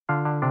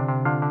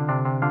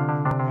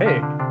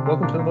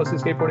Welcome to the Mostly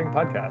Skateboarding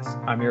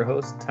Podcast. I'm your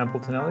host,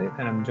 Templeton Elliott,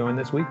 and I'm joined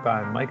this week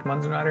by Mike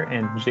Munzenrider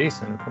and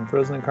Jason from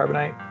Frozen and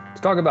Carbonite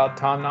to talk about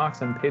Tom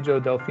Knox and Pedro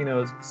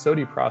Delfino's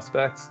SOTY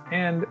prospects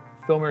and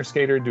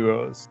filmer-skater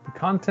duos. The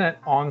content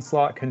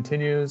onslaught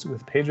continues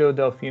with Pedro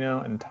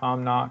Delfino and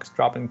Tom Knox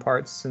dropping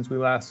parts since we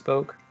last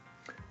spoke.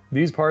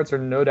 These parts are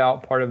no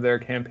doubt part of their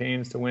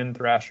campaigns to win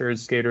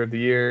Thrasher's Skater of the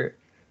Year.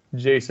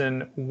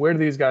 Jason, where do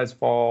these guys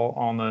fall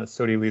on the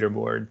SOTY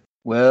leaderboard?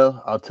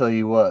 Well, I'll tell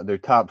you what, they're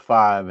top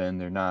 5 and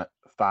they're not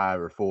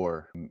 5 or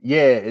 4.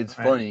 Yeah, it's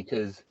funny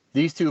because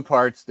these two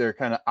parts, they're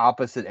kind of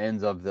opposite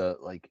ends of the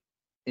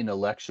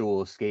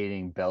intellectual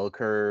skating bell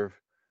curve.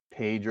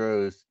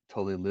 Pedro's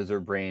totally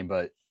lizard brain,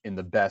 but in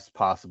the best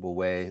possible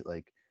way,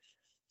 like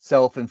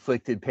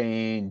self-inflicted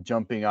pain,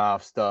 jumping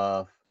off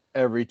stuff.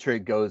 Every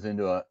trick goes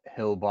into a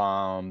hill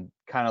bomb,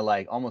 kind of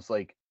like almost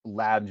like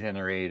lab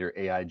generated or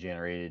AI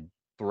generated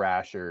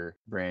Thrasher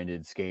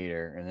branded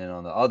skater. And then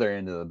on the other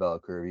end of the bell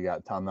curve, you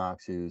got Tom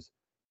Knox, who's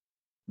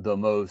the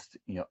most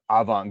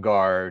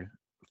avant-garde,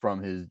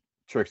 from his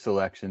trick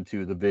selection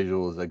to the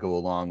visuals that go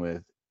along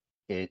with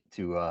it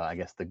to I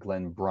guess the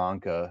Glenn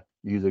Branca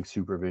music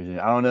supervision.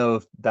 I don't know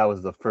if that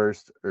was the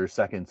first or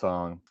second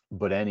song,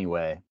 but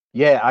anyway,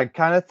 yeah, I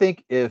kind of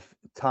think if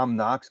Tom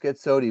Knox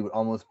gets SOTY, it would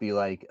almost be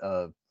like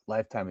a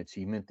lifetime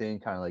achievement thing,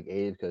 kind of like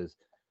Abe, because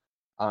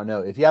I don't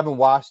know if you haven't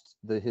watched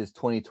his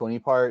 2020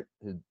 part,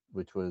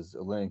 which was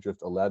Atlantic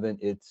Drift 11,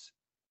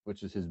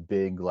 which is his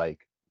big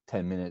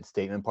 10-minute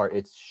statement part.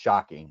 It's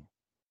shocking.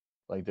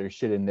 Like there's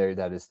shit in there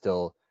that is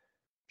still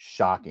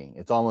shocking.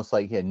 It's almost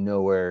like he had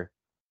nowhere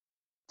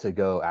to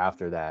go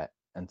after that,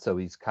 and so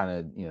he's kind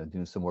of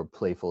doing some more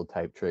playful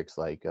type tricks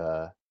like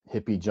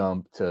hippie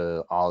jump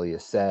to ollie a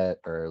set,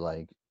 or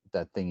like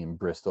that thing in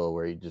Bristol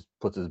where he just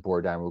puts his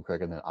board down real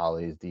quick and then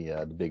ollies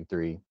the big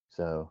three.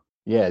 So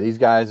yeah, these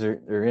guys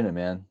are in it,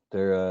 man.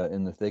 They're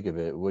in the thick of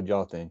it. What'd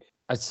y'all think?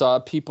 I saw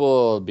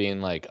people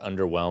being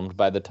underwhelmed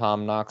by the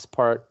Tom Knox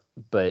part,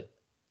 but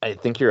I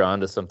think you're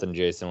onto something,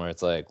 Jason, where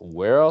it's like,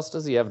 where else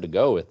does he have to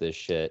go with this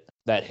shit?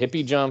 That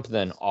hippie jump,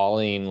 then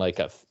ollieing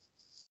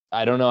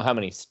I don't know how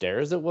many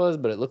stairs it was,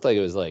 but it looked like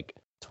it was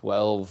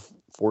 12,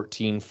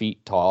 14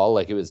 feet tall.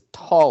 Like it was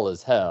tall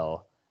as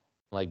hell,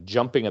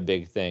 jumping a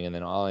big thing and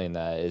then ollieing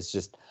that. It's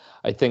just,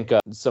 I think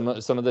some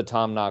of the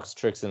Tom Knox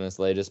tricks in this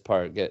latest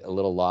part get a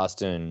little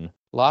lost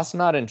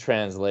not in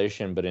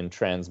translation, but in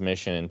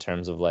transmission, in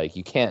terms of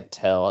you can't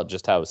tell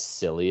just how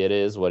silly it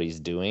is what he's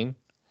doing.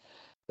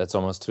 That's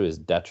almost to his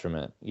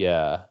detriment.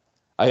 Yeah.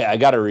 I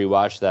got to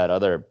rewatch that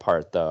other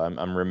part though.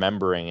 I'm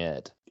remembering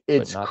it.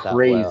 It's not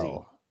crazy. That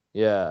well.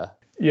 Yeah.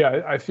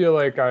 Yeah, I feel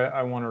like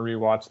I want to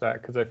rewatch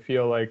that because I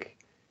feel like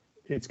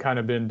it's kind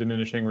of been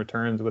diminishing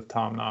returns with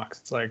Tom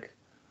Knox. It's like,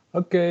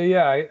 okay,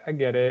 yeah, I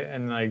get it.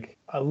 And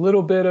a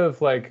little bit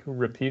of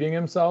repeating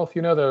himself,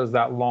 there was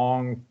that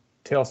long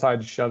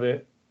tailside shove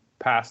it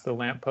past the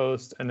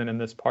lamppost, and then in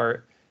this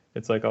part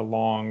it's a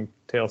long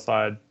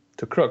tailside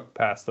to crook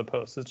past the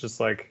post. It's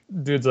just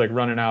dude's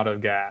running out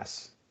of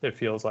gas, it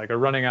feels like, or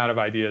running out of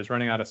ideas,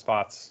 running out of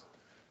spots,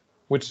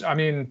 which I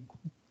mean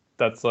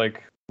that's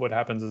what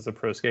happens as a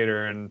pro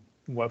skater and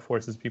what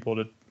forces people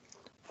to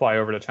fly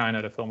over to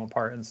China to film a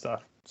part and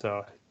stuff.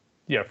 So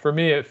yeah, for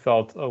me it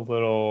felt a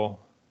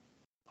little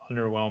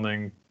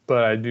underwhelming,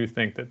 but I do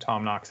think that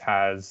Tom Knox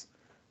has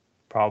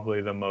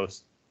probably the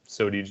most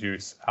SOTY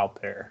juice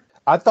out there.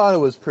 I thought it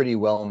was pretty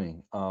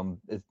whelming.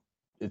 It's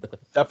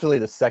definitely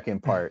the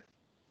second part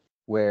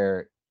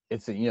where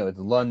it's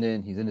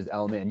London, he's in his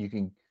element, and you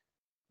can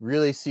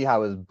really see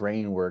how his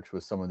brain works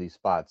with some of these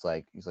spots.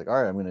 He's like,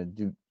 all right, I'm gonna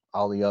do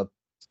ollie up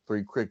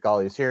 3 quick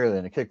ollies here,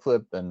 then a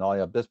kickflip, then ollie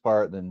up this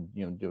part, then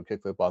do a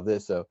kickflip off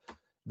this. So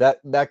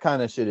that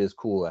kind of shit is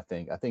cool. I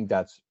think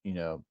that's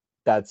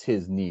that's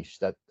his niche.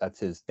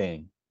 That's his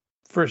thing.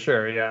 For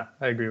sure, yeah,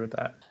 I agree with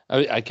that.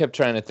 I kept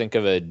trying to think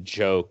of a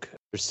joke.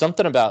 There's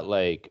something about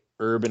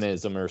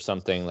urbanism or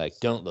something,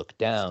 don't look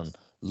down,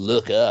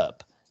 look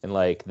up. And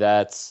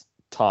that's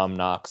Tom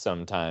Knox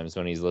sometimes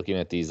when he's looking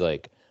at these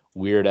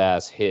weird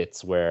ass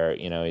hits where,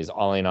 he's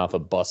ollieing off a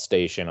bus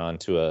station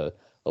onto a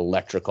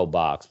electrical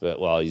box,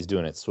 but he's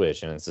doing it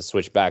switch, and it's a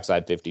switch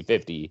backside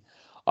 50-50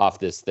 off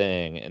this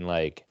thing.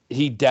 And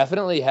he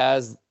definitely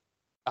has,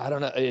 I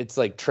don't know, it's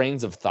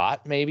trains of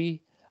thought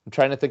maybe. I'm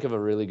trying to think of a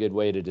really good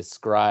way to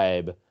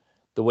describe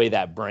the way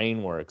that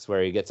brain works,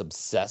 where he gets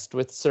obsessed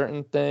with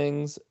certain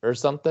things or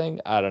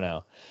something. I don't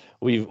know.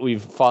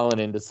 We've fallen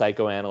into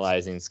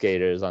psychoanalyzing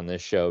skaters on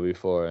this show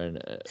before,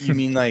 and you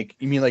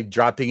mean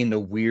dropping into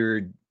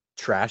weird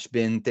trash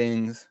bin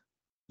things?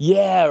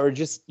 Yeah, or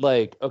just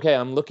okay,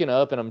 I'm looking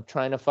up and I'm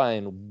trying to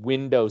find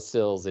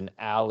windowsills and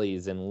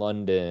alleys in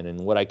London and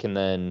what I can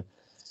then,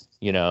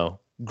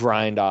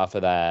 grind off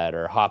of that,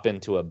 or hop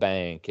into a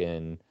bank.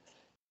 And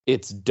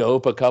it's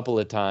dope a couple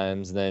of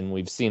times. Then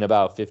we've seen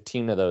about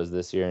 15 of those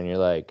this year, and you're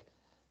like,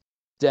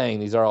 dang,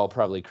 these are all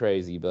probably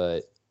crazy,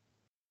 but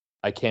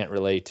I can't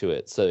relate to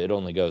it. So it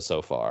only goes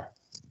so far.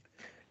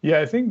 Yeah,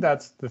 I think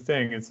that's the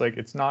thing. It's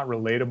it's not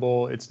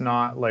relatable. It's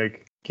not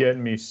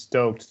getting me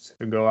stoked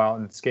to go out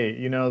and skate.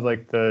 You know,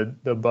 like the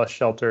bus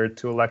shelter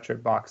to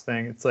electric box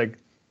thing. It's like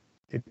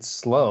it's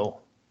slow,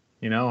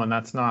 you know, and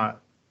that's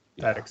not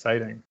that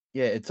exciting.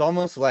 Yeah, it's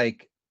almost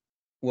like,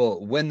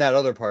 well, when that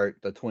other part,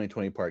 the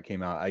 2020 part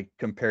came out, I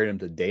compared him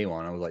to Day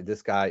One. I was like,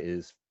 this guy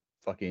is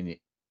fucking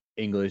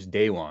English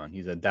Day One.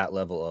 He's at that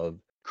level of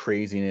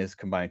craziness,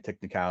 combined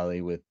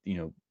technicality with, you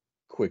know,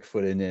 quick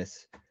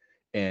footedness.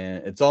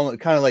 And it's almost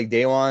kind of like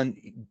Day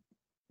One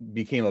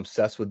became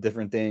obsessed with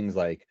different things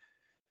like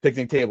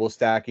picnic table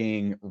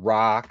stacking,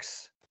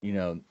 rocks, you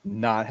know,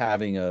 not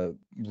having a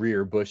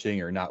rear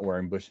bushing or not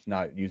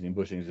using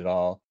bushings at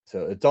all.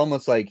 So it's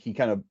almost like he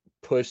kind of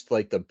pushed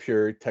like the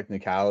pure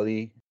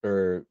technicality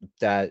or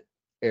that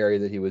area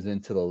that he was in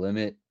to the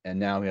limit, and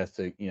now he has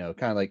to, you know,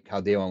 kind of like how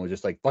Day One was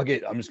just like, fuck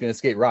it, I'm just gonna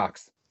skate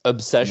rocks.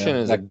 Obsession, you know,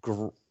 is a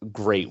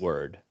great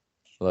word,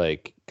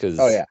 like, because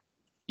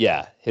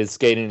yeah, his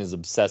skating is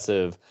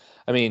obsessive.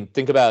 I mean,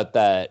 think about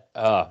that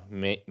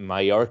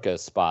Mallorca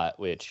spot,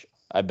 which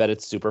I bet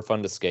it's super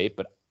fun to skate,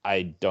 but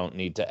I don't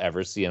need to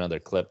ever see another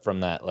clip from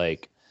that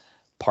like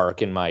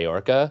park in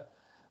Mallorca.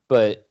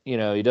 But, you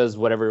know, he does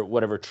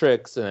whatever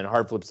tricks and then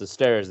hard flips the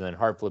stairs and then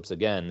hard flips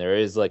again. There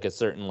is like a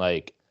certain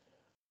like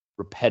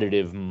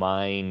repetitive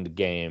mind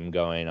game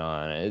going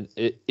on.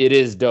 It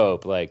is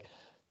dope. Like,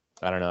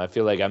 I don't know. I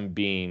feel like I'm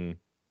being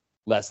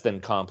less than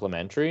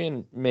complimentary,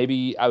 and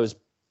maybe I was,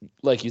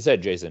 like you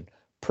said, Jason,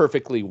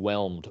 perfectly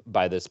whelmed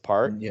by this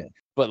part. Yeah.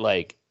 But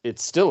like,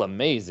 it's still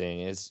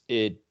amazing.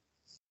 It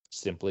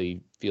simply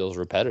feels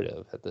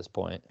repetitive at this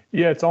point.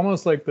 Yeah, it's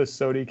almost like the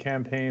SOTY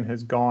campaign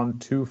has gone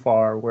too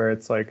far where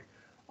it's like,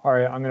 all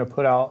right, I'm going to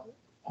put out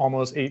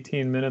almost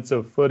 18 minutes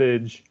of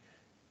footage.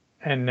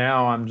 And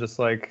now I'm just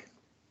like,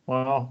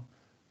 well,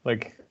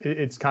 like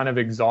it's kind of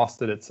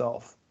exhausted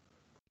itself.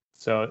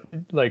 So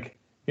like,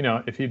 you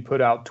know, if he'd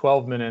put out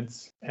 12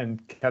 minutes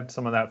and kept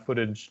some of that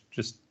footage,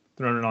 just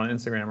thrown it on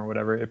Instagram or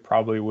whatever, it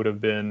probably would have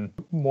been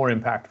more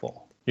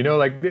impactful. You know,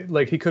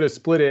 like he could have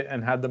split it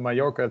and had the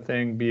Mallorca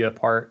thing be a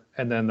part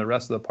and then the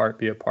rest of the part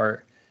be a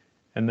part.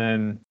 And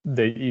then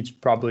they each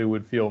probably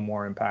would feel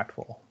more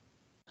impactful.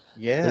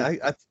 Yeah,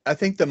 I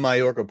think the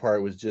Mallorca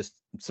part was just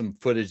some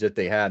footage that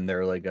they had, and they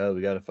were like, oh,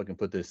 we got to fucking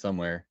put this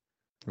somewhere.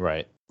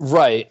 Right.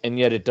 And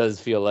yet it does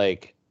feel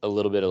like a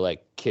little bit of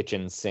like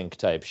kitchen sink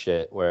type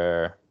shit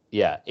where,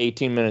 yeah,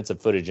 18 minutes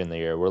of footage in the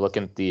year. We're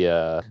looking at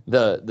the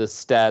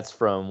stats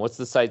from what's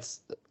the site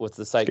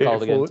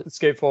called again?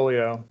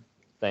 Skatefolio.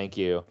 Thank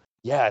you.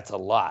 Yeah, it's a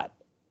lot.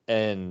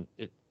 And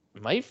it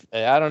might,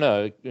 I don't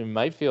know, it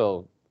might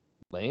feel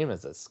lame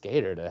as a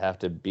skater to have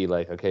to be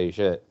like, okay,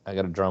 shit, I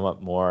got to drum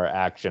up more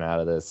action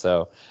out of this.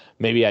 So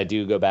maybe I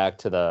do go back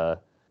to the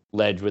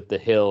ledge with the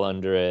hill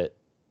under it,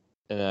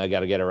 and then I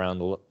got to get around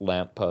the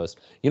lamp post.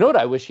 You know what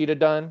I wish he'd have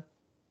done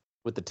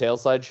with the tail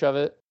slide shove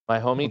it? My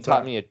homie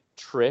taught me a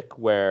trick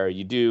where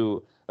you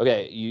do,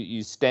 okay,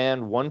 you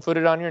stand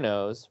one-footed on your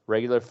nose,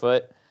 regular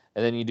foot,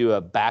 and then you do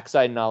a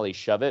backside nollie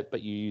shove it,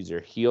 but you use your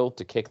heel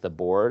to kick the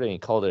board, and he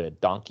called it a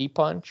donkey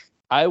punch.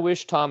 I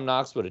wish Tom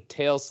Knox would have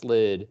tail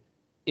slid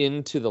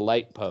into the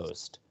light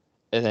post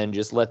and then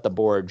just let the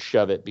board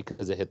shove it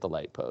because it hit the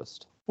light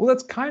post. Well,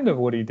 that's kind of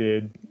what he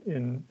did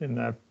in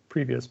the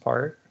previous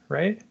part,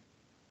 right?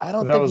 I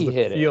don't think he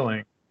hit feeling.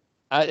 it.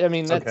 I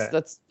mean,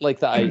 that's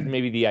like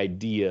maybe the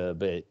idea,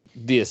 but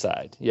the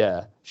aside.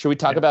 Yeah. Should we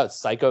talk about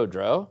Psycho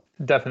Dro?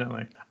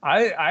 Definitely.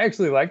 I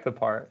actually like the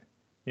part.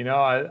 You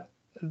know,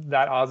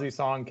 that Ozzy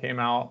song came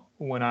out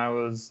when I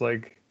was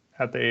like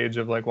at the age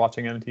of like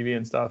watching MTV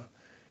and stuff.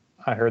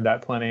 I heard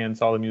that plenty and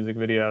saw the music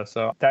video.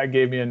 So that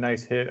gave me a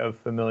nice hit of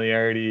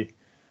familiarity.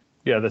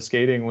 Yeah, the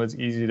skating was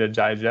easy to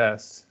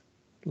digest.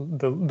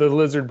 The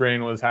lizard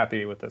brain was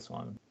happy with this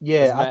one.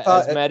 Yeah,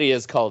 as Maddie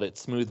has called it,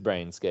 smooth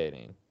brain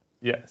skating.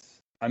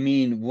 Yes. I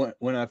mean,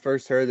 when I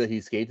first heard that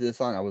he skated this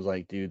song, I was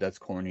like, dude, that's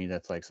corny.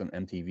 That's like some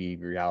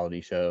MTV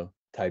reality show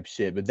type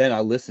shit. But then I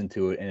listened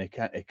to it, and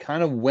it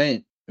kind of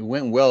went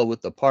well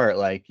with the part,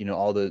 like, you know,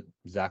 all the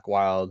Zakk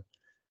Wylde,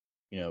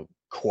 you know,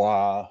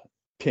 qua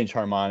pinch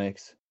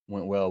harmonics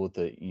went well with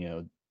the, you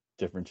know,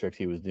 different tricks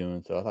he was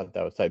doing. So I thought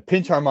that was tight.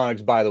 Pinch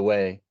harmonics, by the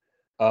way,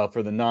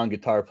 for the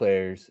non-guitar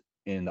players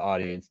in the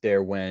audience,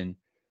 there, when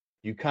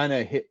you kind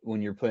of hit,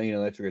 when you're playing an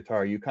electric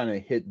guitar, you kind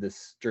of hit the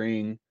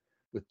string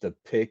with the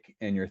pick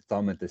and your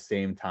thumb at the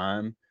same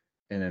time,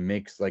 and it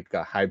makes like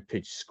a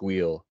high-pitched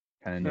squeal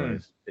kind of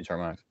noise. Pinch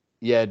harmonics.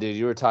 Yeah, dude,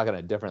 you were talking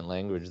a different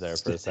language there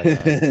for a second.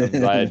 I'm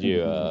glad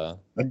you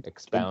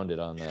expounded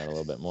on that a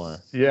little bit more.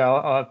 Yeah,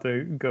 I'll have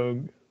to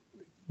go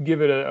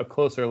give it a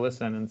closer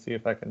listen and see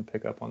if I can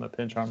pick up on the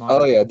pinch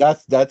harmonic. Oh yeah,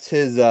 that's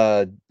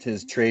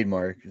his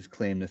trademark, his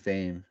claim to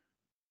fame.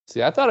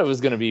 See, I thought it was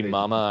gonna be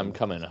 "Mama, I'm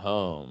Coming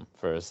Home"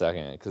 for a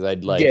second, because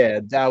I'd like. Yeah,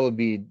 that would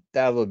be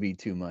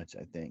too much,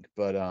 I think,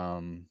 but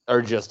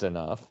or just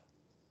enough.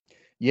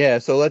 Yeah,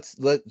 so let's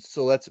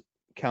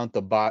count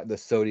the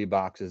SOTY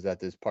boxes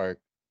that this part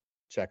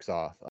checks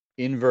off.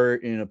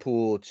 Invert in a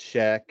pool,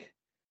 check.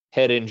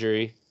 Head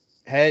injury,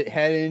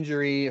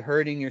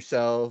 hurting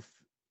yourself,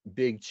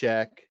 big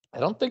check. I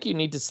don't think you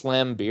need to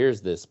slam beers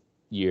this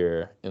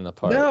year in the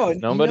park. No,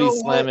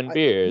 Nobody's slamming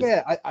beers.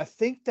 I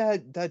think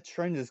that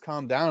trend has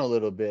calmed down a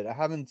little bit. I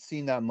haven't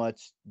seen that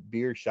much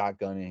beer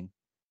shotgunning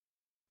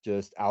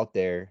just out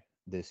there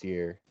this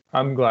year.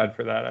 I'm glad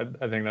for that.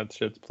 I think that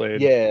shit's played.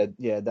 Yeah,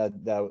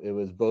 that it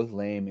was both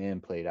lame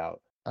and played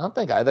out. I don't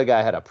think either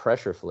guy had a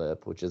pressure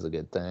flip, which is a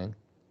good thing.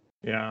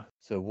 Yeah.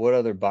 So what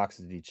other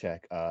boxes did you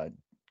check?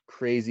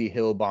 Crazy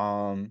hill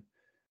bomb.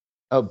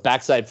 Oh,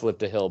 backside flip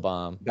to hill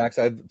bomb.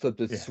 Backside flip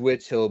to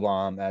switch hill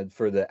bomb.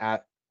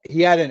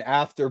 He had an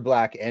after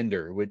black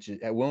ender, which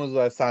when was the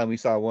last time we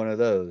saw one of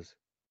those?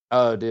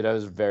 Oh, dude, I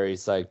was very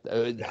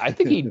psyched. I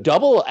think he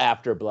double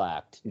after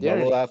blacked.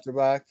 Double after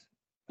blacked?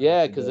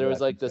 Yeah, because there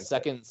was like the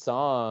second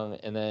song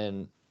and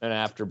then an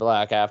after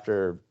black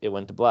after it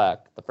went to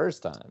black the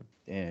first time.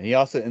 And he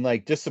also, and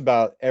like just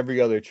about every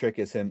other trick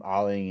is him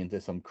ollieing into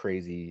some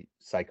crazy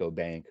psycho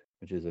bank,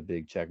 which is a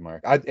big check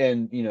mark.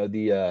 And you know,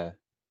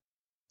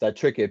 that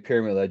trick at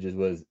Pyramid Ledges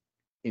was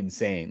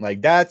insane.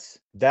 Like that's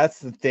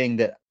the thing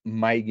that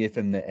might give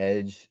him the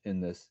edge in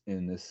this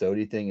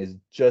SOTY thing, is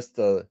just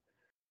the,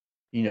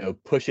 you know,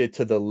 push it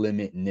to the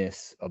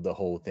limitness of the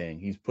whole thing.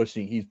 He's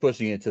pushing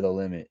it to the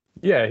limit.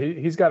 Yeah,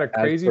 he's got a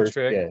crazy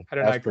trick at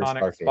an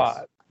iconic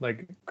spot.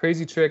 Like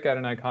crazy trick at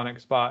an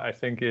iconic spot, I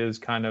think is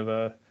kind of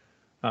a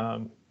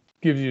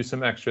gives you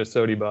some extra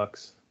SOTY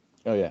bucks.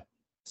 Oh yeah,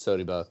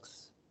 SOTY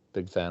bucks.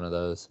 Big fan of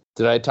those.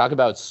 Did I talk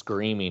about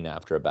screaming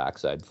after a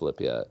backside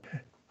flip yet?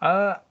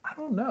 I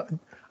don't know.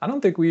 I don't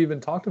think we even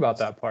talked about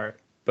that part.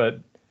 But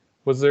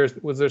was there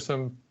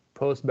some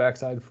post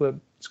backside flip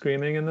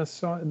screaming in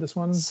this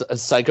one?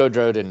 Psycho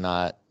Dro did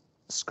not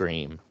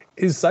scream.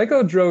 Is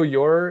Psycho Dro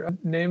your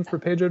name for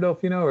Pedro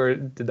Delfino, or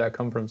did that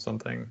come from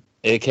something?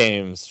 It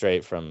came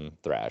straight from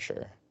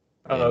Thrasher.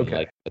 Oh, okay.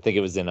 Like, I think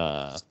it was in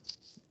a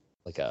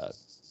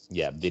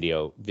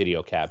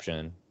video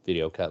caption,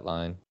 video cut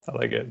line. I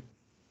like it.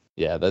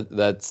 Yeah,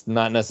 that's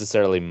not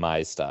necessarily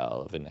my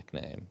style of a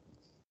nickname.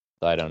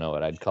 So I don't know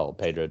what I'd call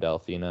Pedro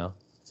Delfino.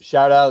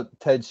 Shout out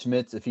Ted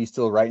Schmitz if he's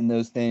still writing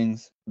those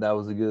things. That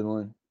was a good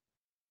one.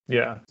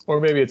 Yeah,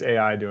 or maybe it's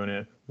AI doing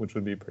it, which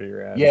would be pretty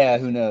rad. Yeah,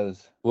 who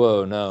knows?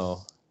 Whoa,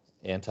 no,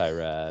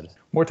 anti-rad.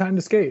 More time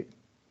to skate.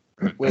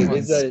 Wait,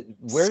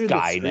 where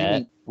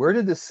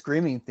did the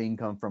screaming thing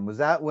come from? Was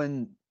that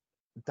when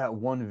that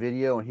one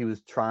video when he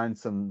was trying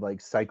some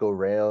like psycho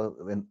rail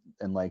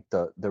and like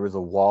there was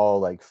a wall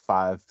like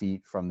 5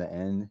 feet from the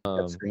end,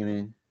 kept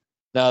screaming?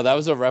 No, that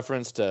was a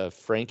reference to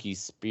Frankie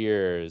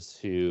Spears,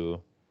 who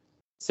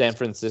San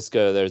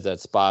Francisco, there's that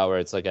spot where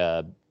it's like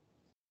a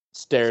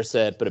stair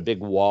set but a big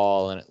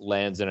wall, and it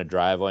lands in a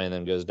driveway and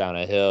then goes down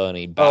a hill, and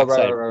he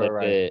backside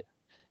flipped it,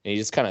 and he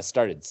just kind of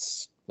started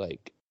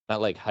like not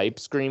like hype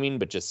screaming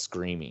but just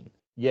screaming.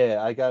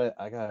 Yeah, I gotta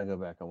go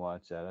back and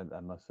watch that. I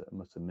must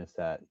have missed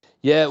that.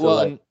 Yeah, so, well,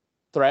 and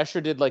Thrasher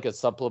did like a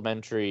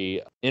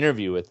supplementary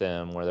interview with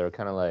him where they were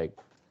kind of like,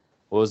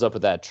 what was up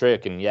with that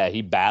trick? And yeah,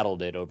 he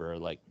battled it over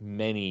like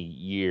many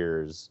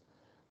years,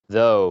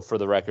 though for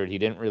the record he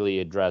didn't really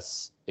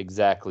address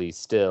exactly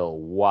still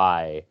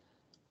why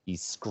he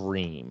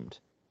screamed.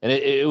 And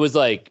it was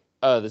like,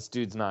 oh, this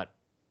dude's not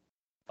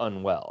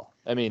unwell.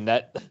 I mean,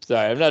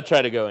 sorry, I'm not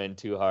trying to go in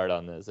too hard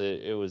on this.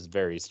 It was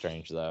very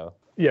strange though.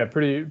 Yeah,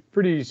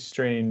 pretty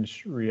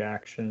strange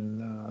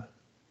reaction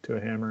to a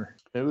hammer.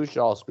 Maybe we should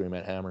all scream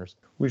at hammers.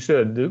 We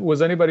should.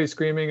 Was anybody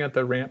screaming at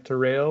the ramp to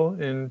rail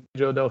in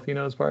Joe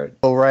Delfino's part?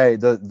 Oh, right.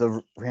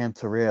 The ramp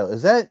to rail.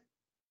 Is that...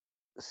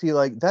 See,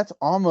 like, that's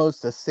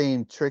almost the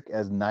same trick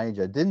as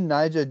Nyjah. Didn't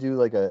Nyjah do,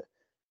 like, a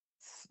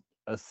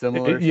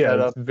similar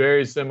setup? It's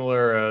very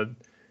similar.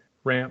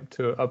 Ramp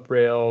to up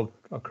rail,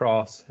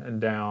 across,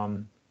 and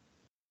down.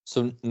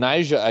 So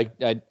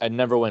Nyjah, I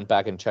never went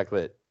back and checked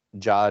what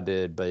Ja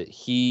did, but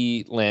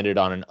he landed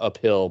on an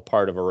uphill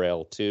part of a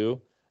rail,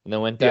 too, and then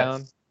went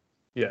down?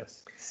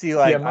 Yes. See,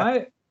 like...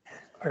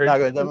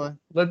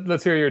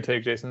 Let's hear your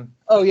take, Jason.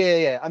 Oh,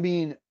 yeah. I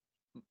mean,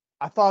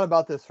 I thought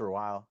about this for a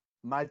while.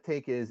 My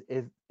take is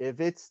if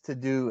it's to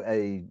do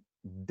a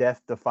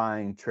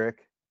death-defying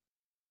trick,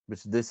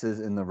 which this is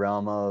in the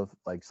realm of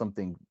like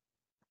something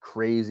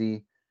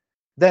crazy,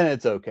 then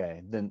it's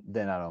okay. Then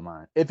I don't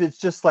mind. If it's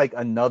just like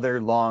another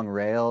long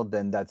rail,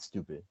 then that's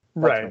stupid.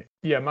 Right.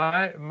 Yeah.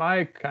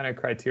 My kind of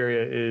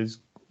criteria is,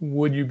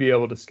 would you be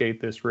able to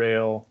skate this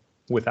rail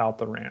without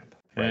the ramp?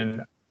 Right.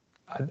 And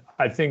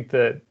I think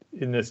that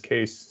in this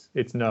case,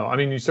 it's no. I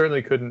mean, you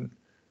certainly couldn't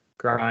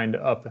grind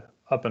up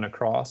and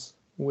across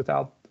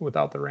without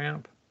the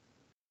ramp.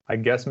 I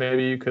guess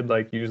maybe you could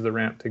like use the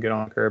ramp to get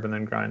on the curb and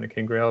then grind the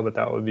kink rail, but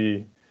that would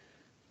be,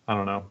 I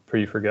don't know,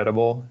 pretty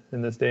forgettable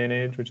in this day and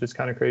age, which is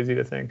kind of crazy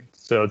to think.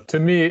 So to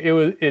me,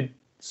 it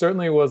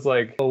certainly was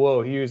like, oh,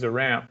 whoa, he used a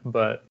ramp,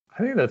 but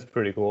I think that's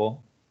pretty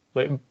cool.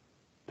 Like,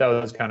 that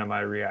was kind of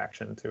my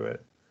reaction to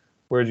it.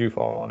 Where'd you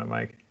fall on it,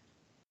 Mike?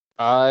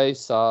 I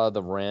saw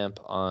the ramp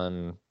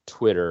on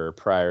Twitter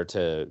prior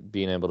to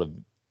being able to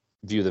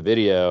view the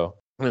video,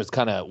 and it was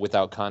kind of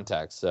without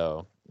context,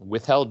 so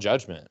withheld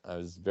judgment. I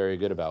was very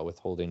good about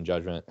withholding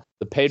judgment.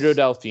 The Pedro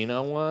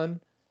Delfino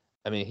one,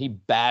 I mean, he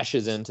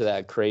bashes into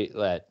that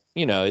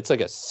it's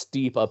like a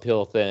steep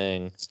uphill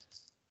thing,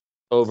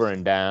 over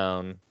and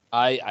down.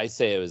 I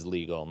say it was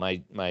legal.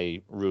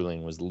 My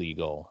ruling was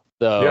legal.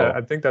 So Yeah,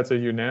 I think that's a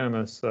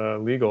unanimous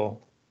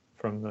legal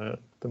from the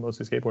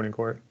mostly skateboarding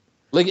court.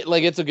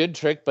 like it's a good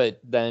trick, but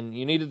then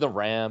you needed the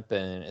ramp,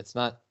 and it's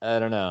not. I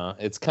don't know.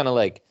 It's kind of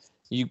like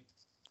you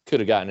could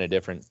have gotten a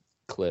different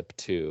clip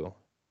too.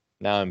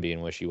 Now I'm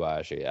being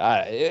wishy-washy.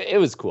 It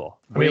was cool.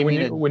 I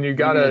mean, when you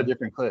got a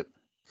different clip.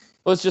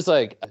 Well, it's just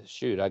like,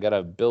 shoot, I got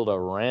to build a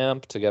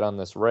ramp to get on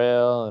this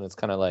rail, and it's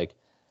kind of like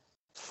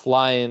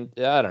flying.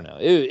 I don't know.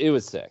 It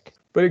was sick.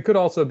 But it could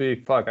also be,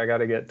 fuck, I got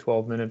to get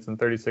 12 minutes and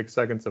 36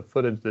 seconds of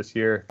footage this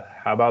year.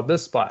 How about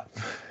this spot?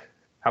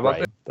 How about Right.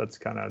 this? That's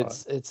kind of...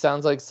 It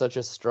sounds like such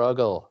a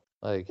struggle.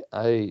 Like,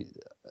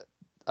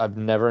 I've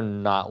never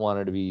not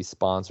wanted to be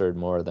sponsored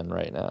more than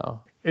right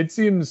now. It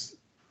seems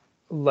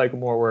like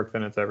more work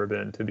than it's ever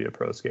been to be a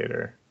pro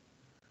skater.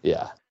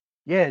 Yeah.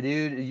 Yeah,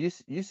 dude. It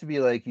used to be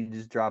like you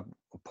just drop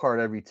a part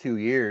every 2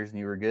 years and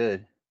you were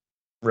good.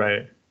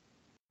 Right.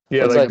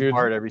 Yeah, It's like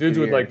like dudes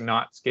would like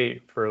not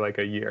skate for like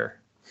a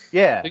year.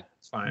 Yeah.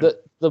 It's fine.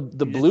 The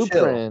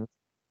blueprint,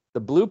 the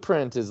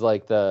blueprint is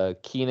like the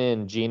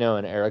Keenan, Gino,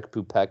 and Eric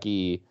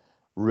Pupecki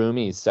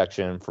roomies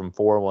section from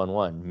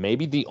 411.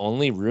 Maybe the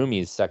only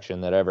roomies section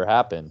that ever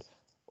happened.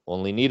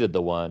 Only needed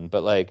the one,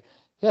 but like,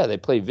 yeah, they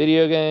play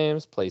video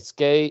games, play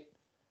skate,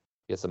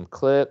 get some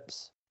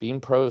clips.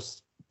 Being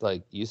pros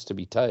like used to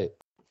be tight.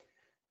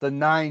 The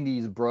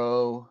 90s,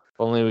 bro. If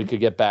only we could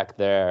get back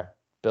there.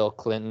 Bill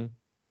Clinton.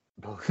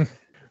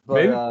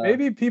 But,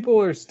 maybe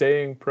people are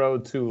staying pro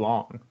too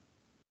long.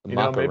 The You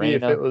know, maybe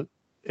Macarena.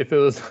 if it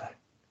was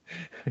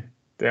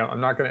damn,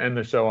 I'm not going to end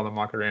the show on the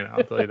Macarena.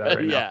 I'll tell you that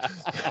right Yeah.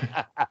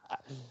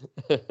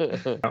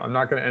 now. I'm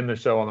not going to end the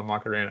show on the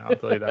Macarena. I'll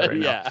tell you that right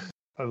Yeah.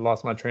 now. I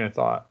lost my train of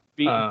thought.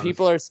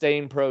 People are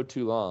staying pro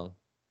too long.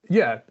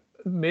 Yeah,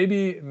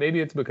 maybe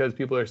it's because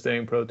people are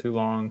staying pro too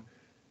long.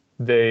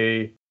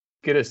 They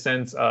get a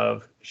sense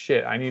of,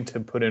 shit, I need to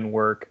put in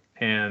work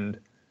and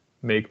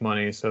make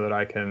money so that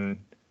I can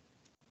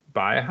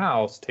buy a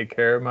house, take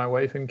care of my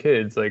wife and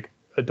kids, like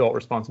adult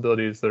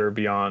responsibilities that are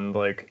beyond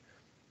like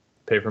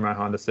pay for my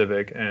Honda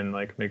Civic and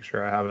like make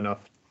sure I have enough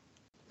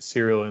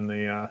cereal in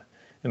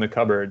the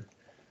cupboard.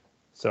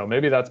 So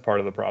maybe that's part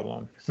of the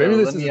problem. Maybe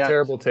this is a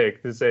terrible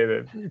take to say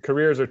that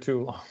careers are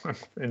too long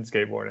in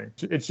skateboarding.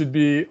 It should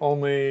be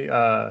only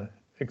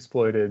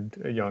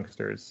exploited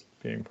youngsters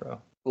being pro.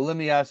 Well, let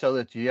me ask y'all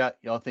this.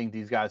 Y'all think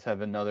these guys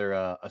have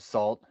another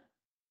assault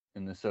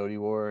in the SOTY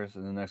wars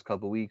in the next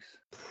couple of weeks?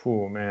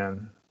 Oh,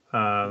 man.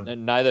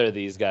 And neither of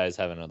these guys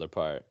have another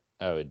part,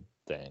 I would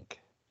think.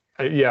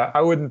 Yeah,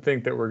 I wouldn't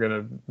think that we're going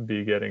to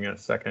be getting a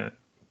second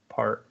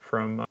part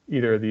from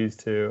either of these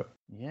two.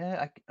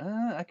 Yeah,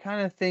 I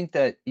kind of think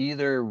that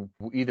either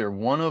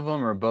one of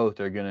them or both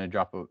are going to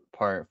drop a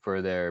part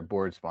for their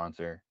board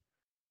sponsor.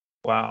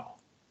 Wow.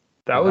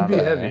 That would be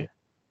heavy.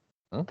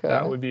 Okay.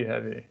 That would be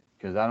heavy.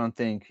 Because I don't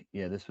think,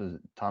 this was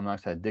Tom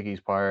Knox had Dickie's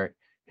part.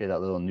 He had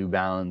that little New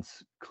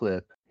Balance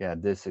clip. He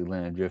had this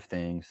Atlanta Drift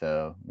thing.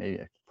 So maybe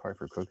a part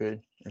for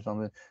Crooked or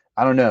something.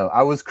 I don't know.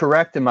 I was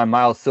correct in my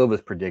Miles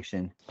Silva's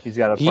prediction. He's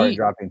got a part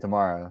dropping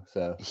tomorrow.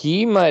 So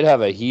he might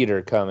have a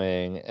heater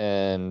coming,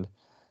 and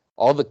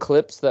all the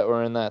clips that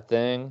were in that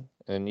thing,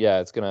 and yeah,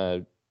 it's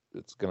gonna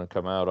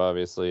come out,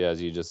 obviously,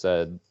 as you just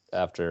said,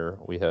 after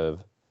we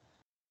have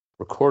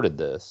recorded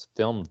this,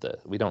 filmed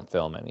this. We don't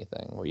film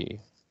anything.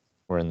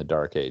 We're in the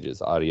dark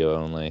ages, audio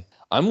only.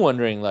 I'm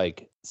wondering,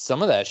 like,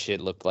 some of that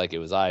shit looked like it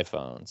was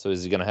iPhone. So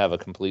is he gonna have a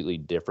completely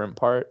different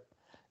part?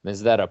 And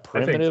is that a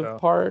primitive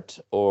part,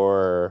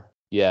 or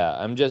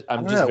I'm just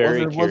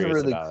very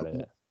curious about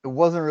it. It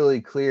wasn't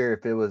really clear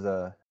if it was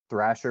a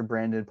Thrasher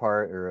branded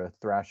part or a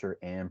Thrasher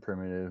and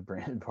Primitive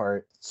branded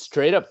part.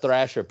 Straight up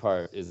Thrasher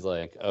part is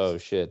like, oh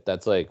shit,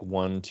 that's like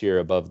one tier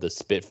above the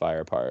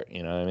Spitfire part,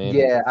 you know what I mean?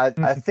 Yeah,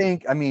 I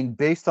think,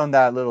 based on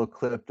that little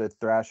clip that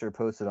Thrasher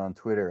posted on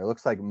Twitter, it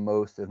looks like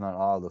most, if not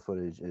all, of the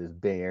footage is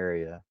Bay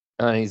Area.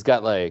 And he's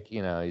got like,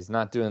 he's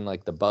not doing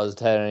like the buzzed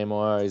head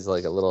anymore. He's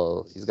like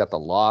he's got the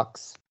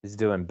locks. He's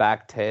doing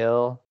back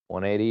tail,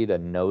 180 to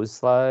nose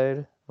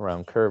slide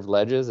around curved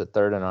ledges at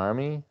 3rd and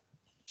Army.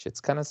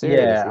 Shit's kind of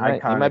serious. Yeah,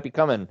 he might be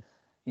coming.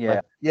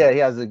 Yeah, he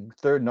has a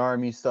 3rd and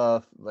Army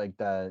stuff like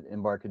that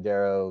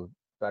Embarcadero,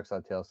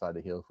 backside tail side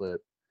to heel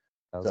flip.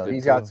 So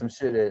he's got some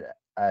shit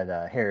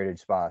at heritage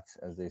spots,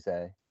 as they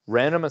say.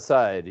 Random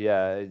aside,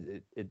 yeah,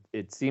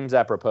 it seems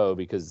apropos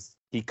because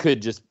he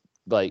could just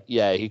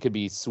he could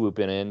be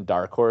swooping in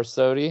dark horse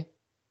SOTY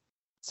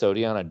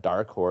on a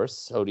dark horse,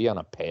 SOTY on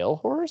a pale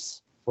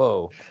horse.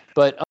 Whoa!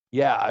 But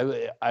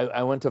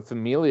I went to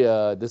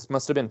Familia. This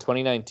must have been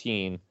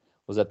 2019.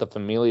 Was at the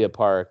Familia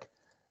Park,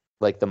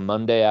 like the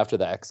Monday after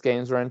the X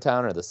Games were in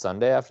town, or the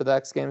Sunday after the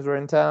X Games were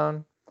in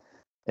town.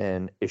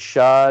 And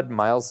Ishad,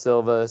 Miles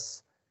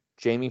Silvas,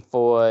 Jamie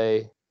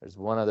Foy, there's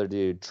one other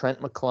dude,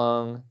 Trent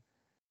McClung,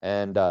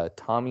 and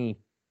Tommy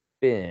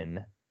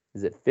Finn.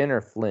 Is it Finn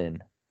or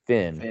Flynn?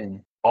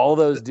 Finn. All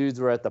those dudes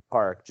were at the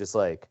park, just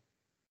like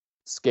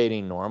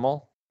skating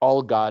normal,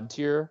 all God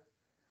tier.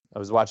 I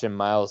was watching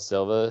Miles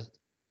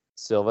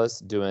Silvas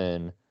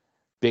doing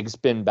big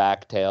spin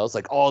back tails.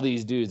 Like all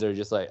these dudes are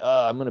just like,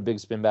 oh, I'm gonna big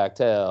spin back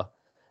tail.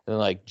 And then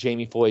like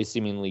Jamie Foy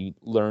seemingly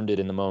learned it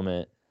in the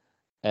moment.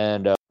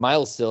 And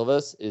Miles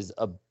Silvas is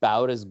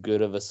about as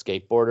good of a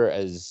skateboarder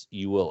as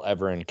you will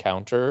ever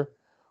encounter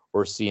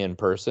or see in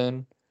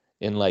person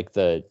in like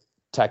the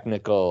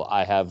technical,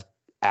 I have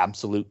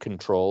absolute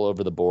control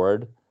over the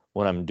board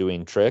when I'm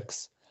doing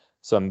tricks.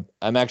 So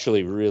I'm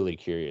actually really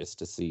curious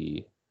to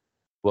see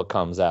what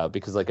comes out,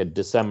 because like a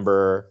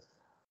December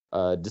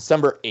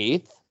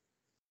 8th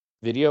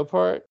video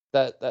part,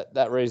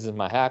 that raises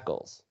my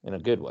hackles in a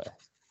good way.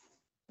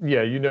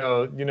 Yeah, you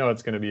know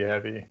it's going to be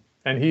heavy.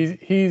 And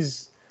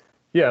he's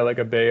like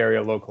a Bay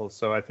Area local,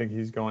 so I think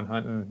he's going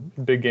hunting,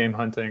 big game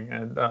hunting,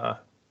 and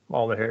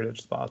all the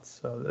heritage spots.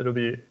 So it'll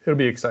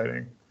be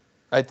exciting.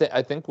 I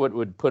think what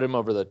would put him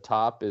over the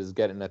top is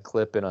getting a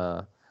clip in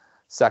a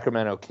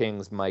Sacramento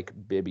Kings Mike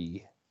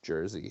Bibby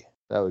jersey.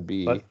 That would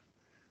be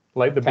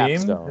light the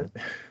capstone.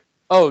 beam.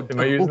 Oh, am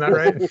I using that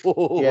right?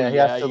 Yeah, he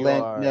has to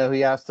land. No, he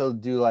has to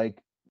do like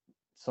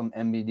some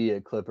MBD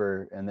at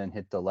Clipper and then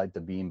hit the light the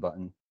beam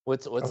button.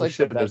 What's oh, like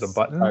shit, the there's best a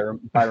button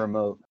by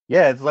remote?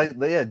 Yeah,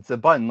 it's a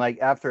button. Like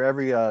after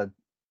every I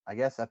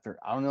guess after,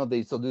 I don't know if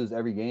they still do this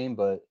every game,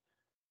 but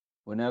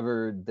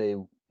whenever they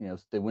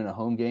win a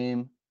home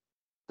game,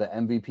 the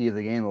MVP of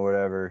the game or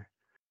whatever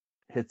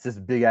hits this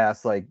big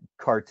ass like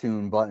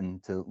cartoon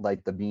button to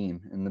light the beam,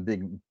 and the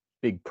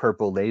big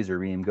purple laser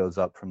beam goes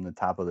up from the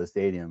top of the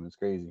stadium. It's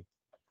crazy.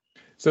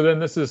 So then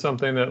this is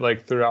something that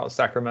like throughout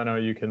Sacramento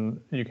you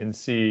can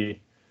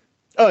see.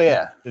 Oh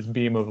yeah, this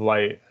beam of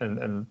light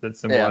and that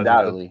symbolizes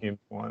undoubtedly. Team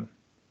one.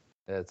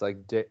 Yeah, it's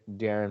like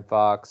Darren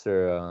Fox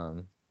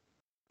or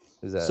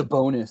who's that?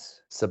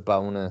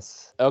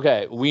 Sabonis.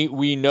 Okay,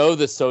 we know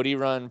the SOTY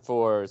run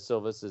for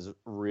Silvas is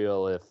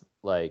real if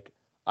like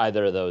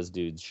either of those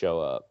dudes show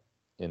up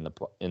in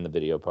the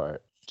video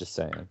part. Just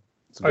saying.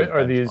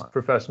 Are these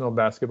professional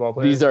basketball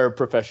players? These are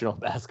professional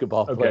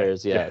basketball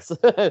players, yes.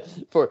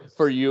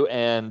 for you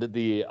and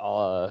the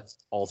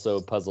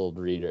also puzzled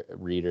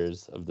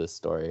readers of this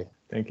story.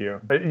 Thank you.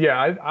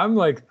 Yeah,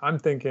 I'm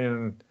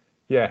thinking,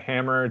 yeah,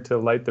 hammer to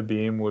light the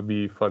beam would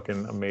be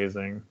fucking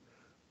amazing.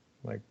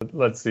 Like,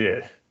 let's see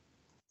it.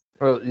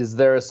 Well, is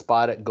there a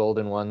spot at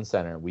Golden One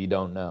Center? We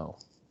don't know.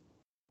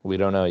 We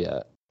don't know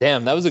yet.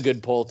 Damn, that was a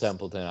good poll,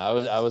 Templeton.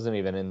 I wasn't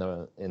even in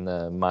the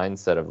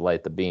mindset of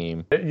light the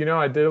beam. I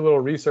did a little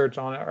research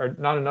on it, or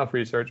not enough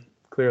research,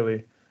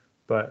 clearly,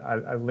 but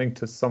I linked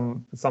to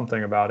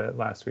something about it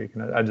last week,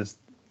 and I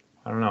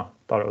don't know,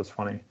 thought it was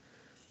funny,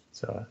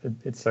 so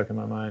it stuck in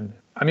my mind.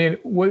 I mean,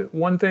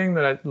 one thing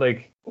that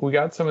we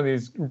got some of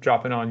these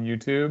dropping on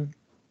YouTube,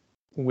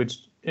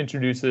 which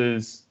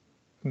introduces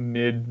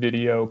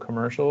mid-video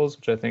commercials,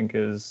 which I think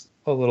is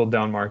a little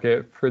down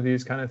market for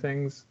these kind of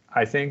things.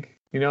 I think.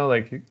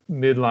 Like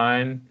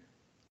mid-line,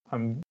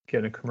 I'm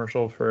getting a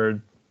commercial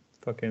for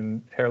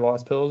fucking hair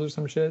loss pills or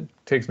some shit.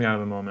 Takes me out of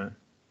the moment.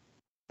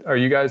 Are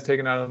you guys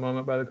taken out of the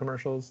moment by the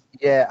commercials?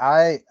 Yeah,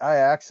 I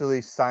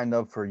actually signed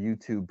up for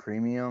YouTube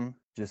Premium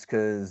just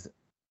because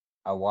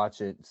I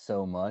watch it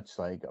so much,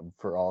 like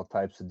for all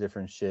types of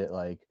different shit,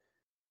 like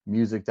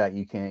music that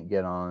you can't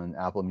get on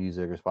Apple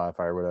Music or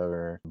Spotify or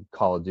whatever,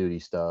 Call of Duty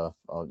stuff,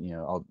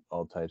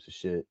 all types of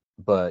shit.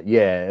 But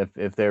yeah,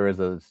 if there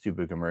was a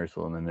stupid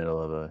commercial in the middle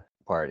of a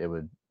part, it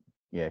would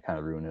kind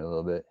of ruin it a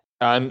little bit.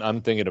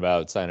 I'm thinking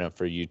about signing up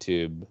for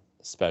YouTube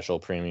special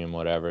premium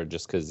whatever,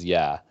 just because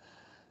I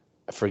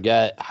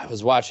forget, I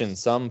was watching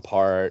some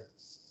part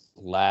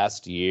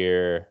last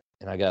year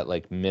and I got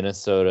like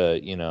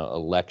Minnesota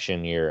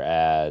election year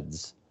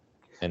ads,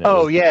 and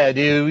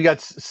dude, we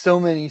got so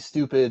many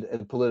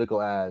stupid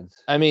political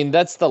ads. I mean,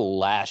 that's the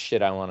last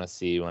shit I want to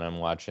see when I'm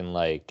watching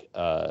like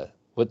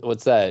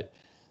what's that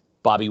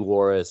Bobby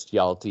Warris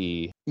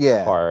Yalty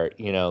part,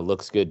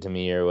 looks good to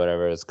me or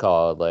whatever it's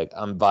called. Like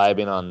I'm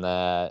vibing on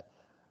that,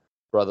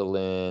 Brother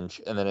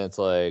Lynch, and then it's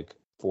like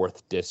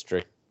 4th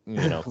district,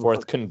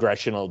 4th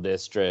congressional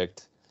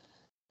district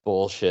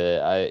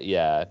bullshit.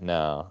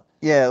 No.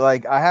 Yeah,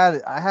 like I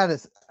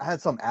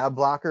had some ad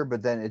blocker,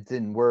 but then it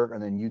didn't work,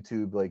 and then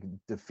YouTube like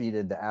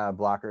defeated the ad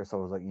blocker. So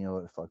I was like, you know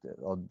what, fuck it.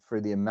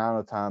 For the amount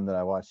of time that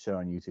I watch show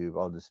on YouTube,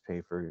 I'll just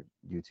pay for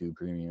YouTube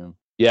Premium.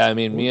 Yeah, I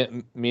mean,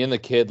 me and the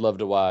kid love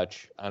to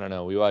watch, I don't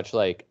know, we watch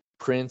like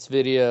Prince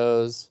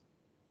videos,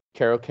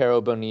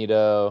 Caro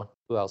Bonito,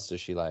 who else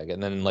does she like?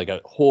 And then like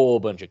a whole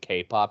bunch of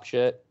K-pop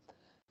shit.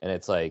 And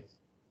it's like,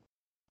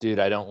 dude,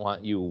 I don't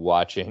want you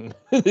watching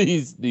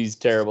these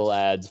terrible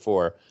ads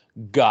for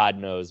God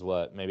knows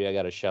what. Maybe I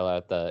got to shell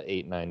out the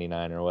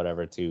 $8.99 or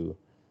whatever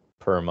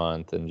per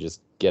month and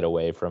just get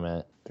away from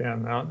it.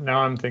 Damn,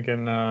 now I'm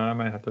thinking I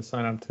might have to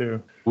sign up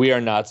too. We are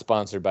not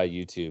sponsored by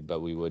YouTube,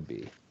 but we would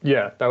be.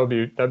 Yeah, that'd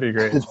be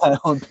great. That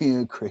would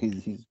be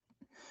crazy.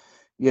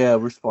 Yeah,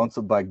 we're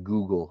sponsored by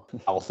Google.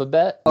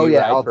 Alphabet? Oh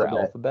yeah,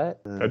 Alphabet.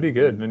 That'd be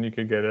good. Then you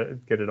could get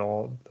it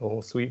all, the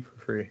whole suite for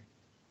free.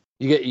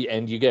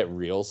 You get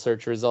real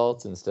search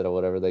results instead of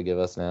whatever they give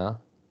us now.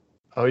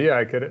 Oh yeah,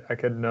 I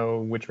could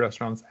know which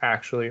restaurants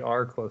actually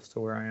are close to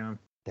where I am.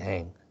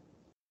 Dang.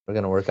 We're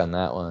gonna work on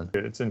that one.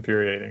 It's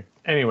infuriating.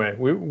 Anyway,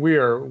 we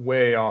are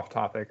way off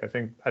topic. I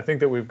think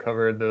that we've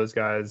covered those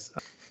guys.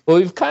 Well,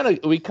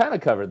 we kind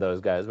of covered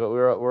those guys, but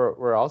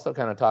we're also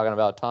kind of talking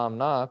about Tom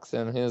Knox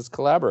and his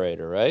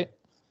collaborator, right?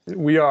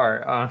 We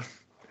are.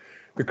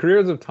 The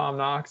careers of Tom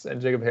Knox and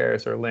Jacob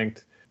Harris are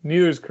linked.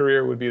 Neither's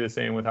career would be the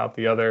same without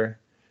the other.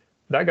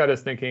 That got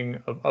us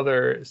thinking of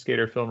other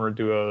skater filmer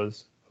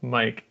duos.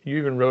 Mike, you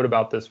even wrote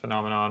about this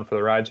phenomenon for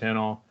the Ride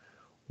Channel.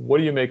 What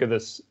do you make of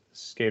this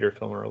skater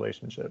filmer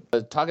relationship?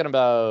 Talking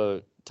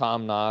about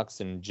Tom Knox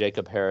and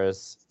Jacob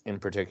Harris in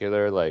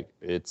particular, like,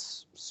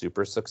 it's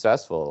super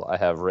successful. I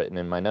have written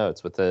in my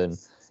notes with an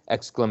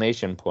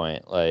exclamation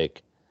point.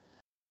 Like,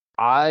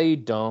 I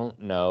don't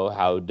know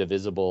how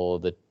divisible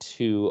the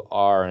two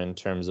are in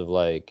terms of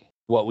like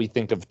what we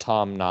think of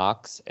Tom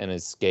Knox and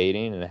his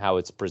skating and how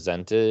it's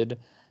presented.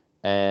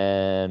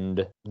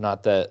 And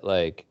not that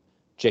like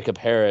Jacob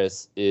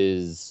Harris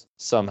is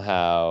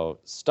somehow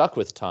stuck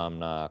with Tom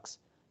Knox,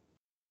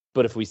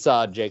 but if we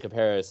saw Jacob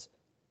Harris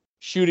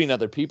shooting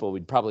other people,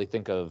 we'd probably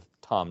think of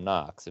Tom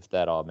Knox, if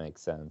that all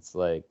makes sense.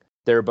 Like,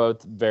 they're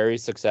both very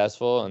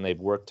successful and they've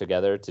worked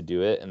together to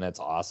do it, and that's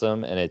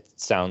awesome. And it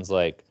sounds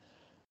like,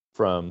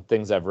 from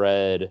things I've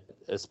read,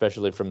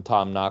 especially from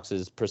Tom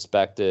Knox's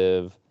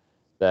perspective,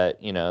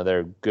 that, you know,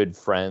 they're good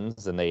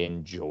friends and they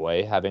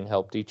enjoy having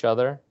helped each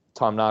other.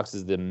 Tom Knox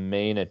is the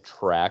main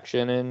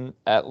attraction in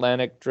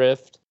Atlantic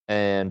Drift,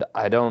 and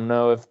I don't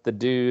know if the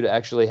dude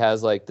actually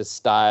has like the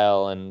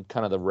style and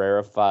kind of the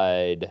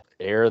rarefied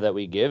air that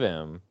we give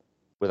him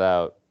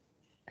without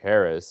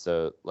Harris.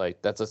 So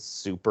like, that's a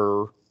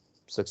super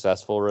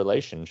successful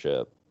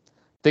relationship.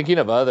 Thinking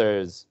of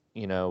others,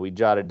 you know, we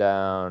jotted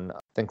down, I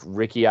think,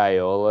 Ricky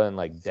Iola and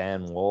like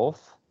Dan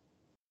Wolf.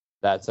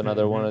 That's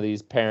another one of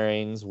these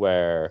pairings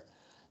where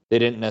they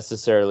didn't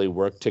necessarily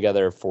work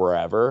together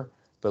forever,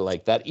 but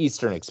like that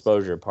Eastern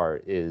exposure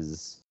part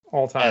is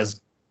all time.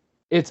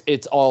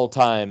 It's all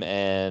time,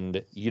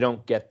 and you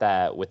don't get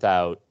that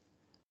without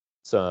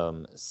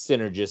some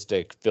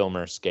synergistic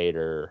filmer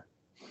skater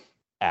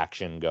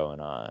action going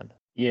on.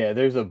 Yeah,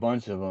 there's a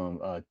bunch of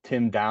them.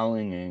 Tim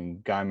Dowling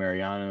and Guy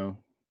Mariano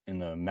in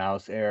the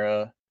Mouse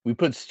era. We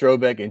put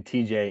Strobeck and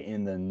TJ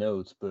in the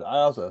notes, but I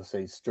also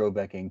say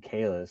Strobeck and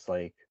Kalis.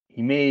 Like,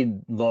 he made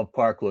Love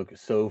Park look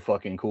so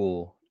fucking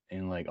cool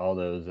in like all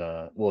those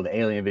the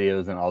alien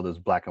videos and all those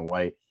black and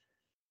white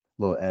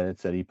little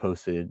edits that he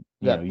posted.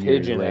 That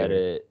pigeon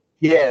edit.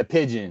 Yeah,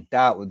 pigeon.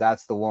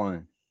 That's the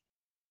one.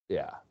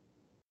 Yeah.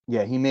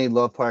 Yeah, he made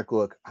Love Park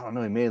look, I don't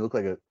know, he made it look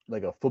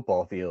like a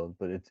football field,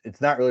 but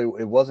it's not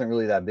really, it wasn't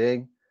really that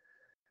big.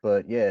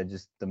 But yeah,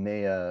 just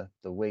the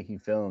way he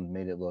filmed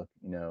made it look,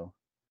 you know,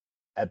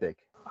 epic.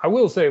 I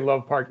will say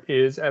Love Park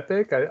is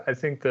epic. I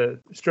think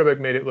that Strobeck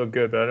made it look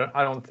good, but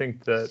I don't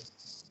think that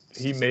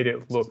he made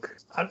it look...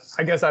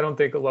 I guess I don't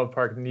think that Love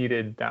Park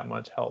needed that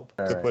much help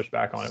to push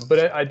back on it.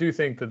 But I do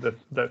think that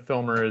that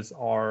filmers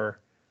are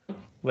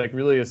like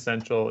really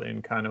essential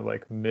in kind of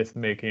like myth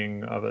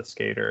making of a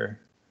skater.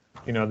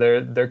 You know,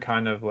 they're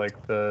kind of like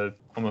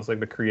almost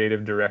like the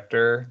creative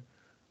director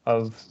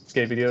of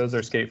skate videos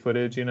or skate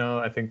footage. You know,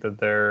 I think that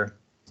they're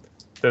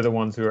the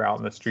ones who are out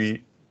in the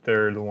street.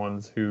 They're the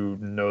ones who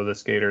know the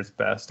skaters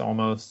best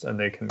almost, and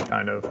they can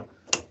kind of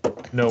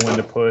know when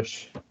to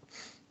push.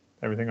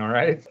 Everything all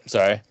right?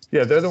 Sorry.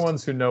 Yeah, they're the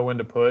ones who know when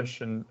to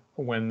push and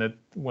when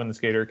the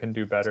skater can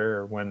do better,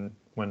 or when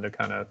to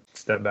kind of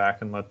step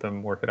back and let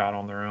them work it out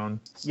on their own.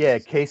 Yeah,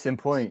 case in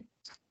point,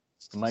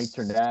 Mike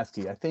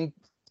Ternasky. I think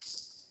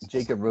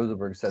Jacob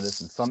Rosenberg said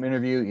this in some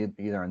interview,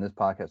 either on this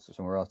podcast or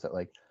somewhere else, that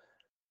like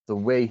the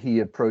way he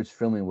approached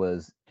filming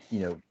was, you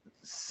know,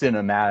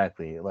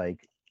 cinematically.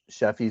 Like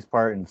Sheffy's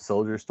part in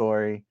Soldier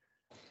Story,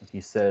 he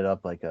set it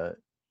up like a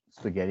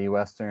spaghetti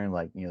western,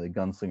 like, you know, the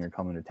gunslinger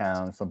coming to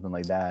town, something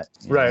like that.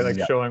 Right, like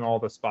showing all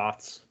the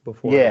spots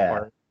before the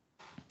part.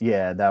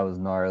 Yeah, that was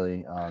gnarly.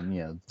 You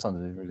know, tons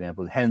of different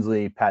examples.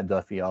 Hensley, Pat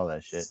Duffy, all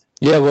that shit.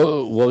 Yeah,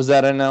 what was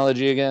that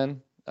analogy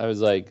again? I was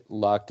like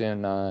locked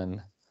in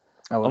on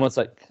almost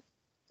like...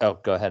 Oh,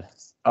 go ahead.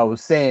 I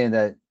was saying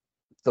that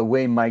the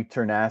way Mike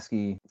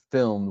Ternasky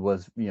filmed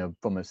was, you know,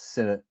 from a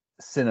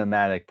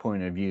cinematic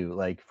point of view.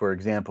 Like, for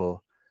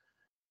example,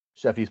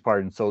 Sheffy's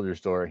part in Soldier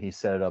Story, he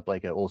set it up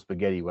like an old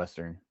spaghetti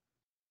western.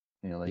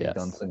 You know, like a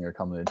gunslinger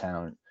coming to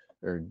town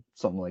or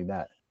something like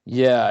that.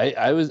 Yeah,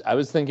 I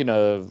was thinking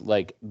of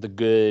like the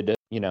good,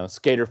 you know,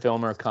 skater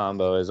filmer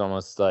combo is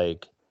almost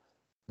like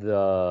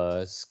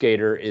the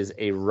skater is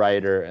a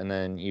writer, and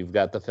then you've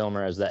got the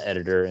filmer as the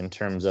editor in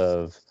terms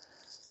of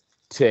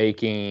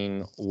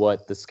taking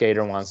what the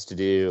skater wants to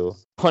do,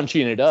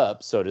 punching it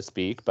up, so to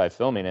speak, by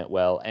filming it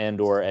well,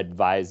 and or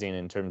advising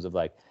in terms of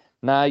like,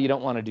 nah, you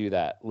don't want to do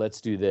that.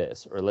 Let's do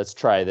this, or let's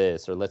try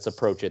this, or let's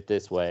approach it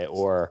this way.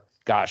 Or,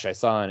 gosh, I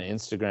saw on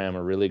Instagram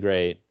a really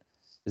great,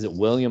 is it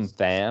William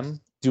Pham?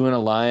 Doing a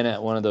line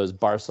at one of those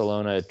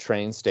Barcelona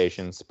train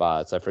station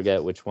spots. I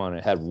forget which one.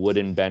 It had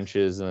wooden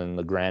benches and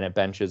the granite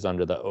benches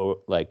under the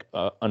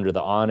under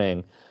the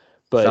awning.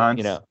 But, Sean's,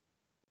 you know,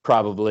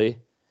 probably.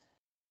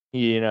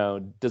 He,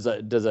 does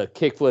a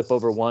kickflip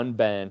over one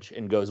bench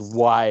and goes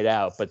wide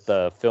out, but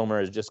the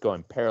filmer is just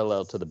going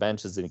parallel to the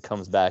benches, and he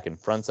comes back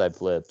and frontside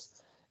flips,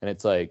 and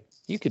it's like,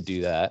 you could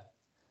do that,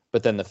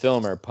 but then the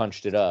filmer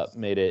punched it up,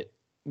 made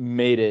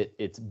it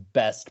its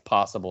best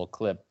possible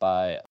clip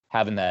by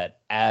having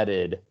that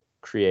added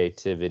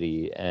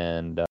creativity.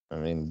 And I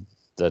mean,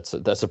 that's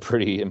a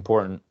pretty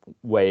important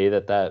way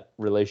that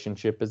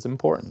relationship is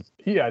important.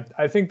 Yeah,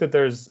 I think that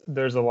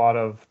there's a lot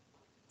of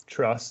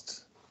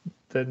trust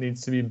that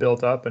needs to be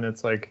built up, and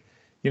it's like,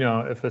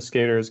 if a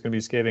skater is going to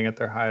be skating at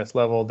their highest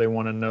level, they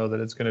want to know that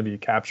it's going to be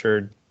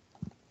captured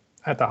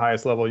at the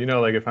highest level.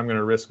 Like if I'm going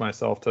to risk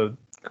myself to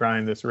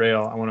grind this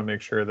rail, I want to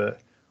make sure that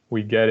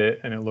we get it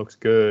and it looks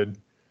good.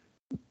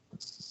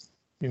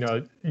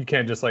 You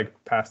can't just like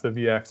pass the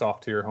VX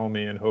off to your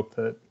homie and hope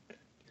that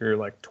your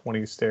like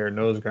 20 stair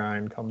nose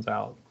grind comes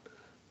out.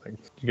 Like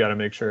you got to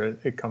make sure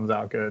it comes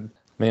out good.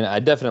 I mean, I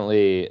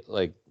definitely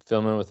like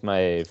filming with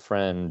my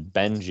friend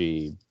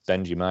Benji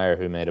Meyer,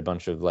 who made a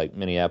bunch of like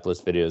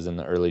Minneapolis videos in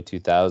the early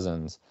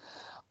 2000s.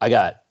 I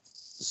got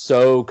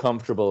so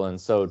comfortable and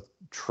so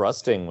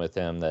trusting with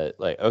him that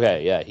like,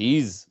 okay, yeah,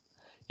 he's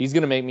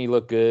gonna make me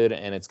look good,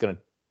 and it's gonna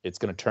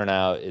turn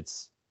out.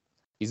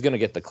 He's gonna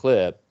get the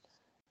clip.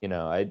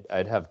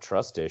 I'd have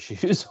trust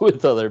issues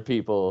with other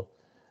people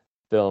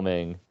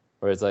filming,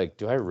 where it's like,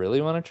 do I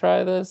really want to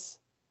try this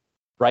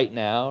right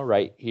now,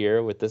 right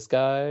here with this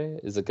guy?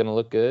 Is it gonna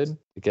look good?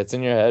 It gets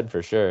in your head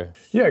for sure.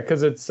 Yeah,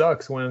 because it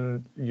sucks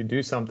when you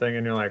do something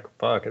and you're like,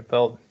 fuck, it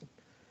felt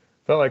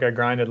like I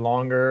grinded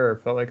longer,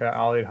 or felt like I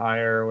ollied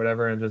higher or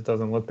whatever, and it just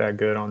doesn't look that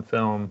good on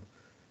film.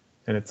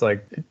 And it's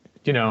like,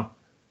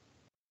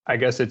 I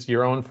guess it's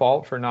your own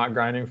fault for not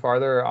grinding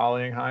farther or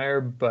ollieing higher,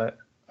 but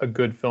a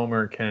good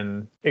filmer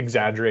can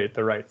exaggerate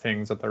the right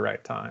things at the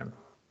right time.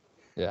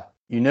 Yeah.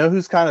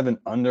 Who's kind of an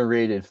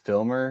underrated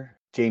filmer?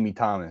 Jamie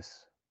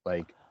Thomas.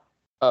 Like,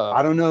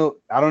 I don't know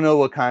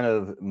what kind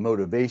of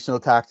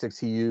motivational tactics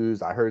he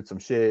used. I heard some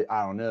shit.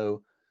 I don't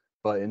know.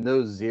 But in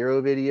those Zero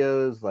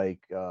videos, like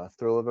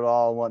Thrill of It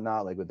All and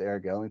whatnot, like with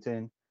Eric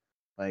Ellington,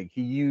 like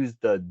he used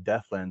the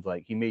depth lens.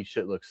 Like he made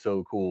shit look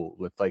so cool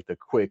with like the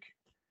quick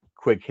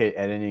hit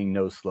editing,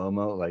 no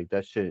slow-mo. Like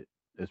that shit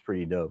is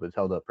pretty dope. It's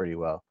held up pretty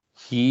well.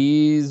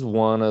 He's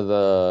one of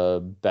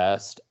the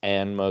best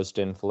and most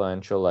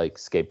influential like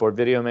skateboard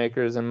video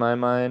makers in my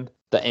mind.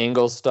 The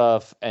angle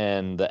stuff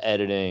and the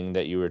editing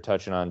that you were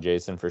touching on,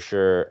 Jason, for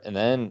sure. And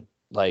then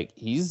like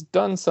he's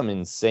done some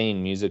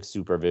insane music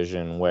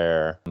supervision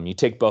where you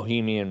take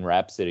Bohemian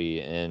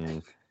Rhapsody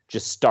and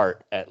just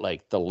start at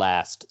like the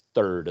last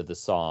third of the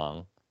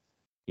song,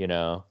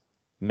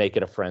 make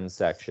it a friend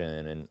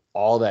section and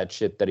all that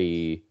shit that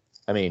he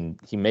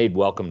made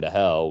Welcome to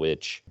Hell,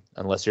 which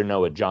unless you're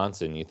Noah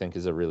Johnson, you think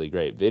is a really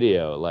great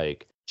video.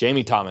 Like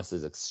Jamie Thomas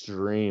is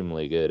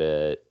extremely good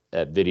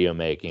at video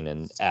making,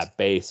 and at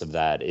base of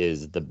that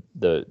is the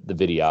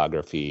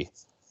videography.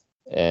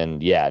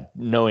 And yeah,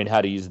 knowing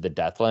how to use the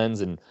depth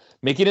lens and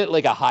making it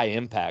like a high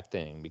impact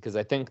thing, because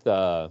I think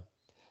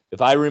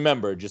if I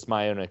remember just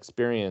my own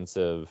experience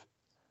of,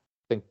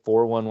 I think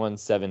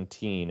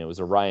 41117, it was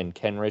a Ryan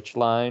Kenrich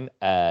line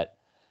at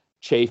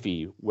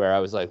Chafee where I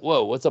was like,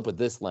 whoa, what's up with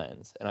this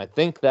lens? And I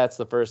think that's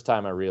the first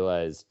time I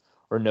realized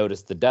or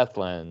noticed the depth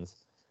lens,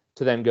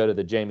 to then go to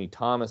the Jamie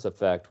Thomas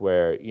effect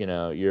where,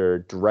 you're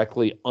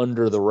directly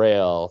under the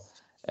rail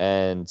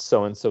and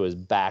so-and-so is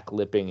back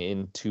lipping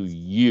into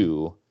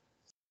you,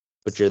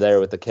 but you're there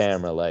with the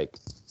camera. Like,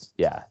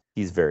 yeah,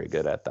 he's very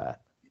good at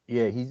that.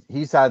 Yeah,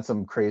 he's had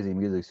some crazy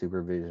music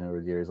supervision over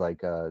the years,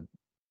 like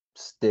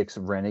Styx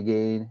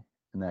Renegade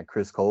and that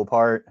Chris Cole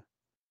part.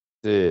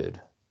 Dude,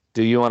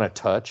 do you want to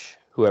touch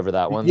whoever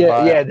that one's yeah,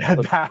 by? Yeah,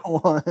 that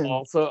one.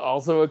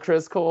 Also a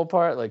Chris Cole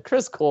part. Like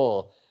Chris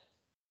Cole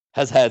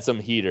has had some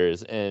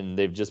heaters, and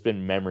they've just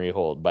been memory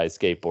hold by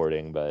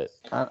skateboarding. But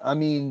I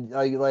mean,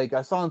 like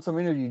I saw in some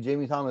interview,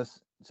 Jamie Thomas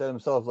said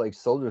himself like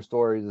Soldier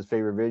Story is his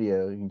favorite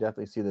video. You can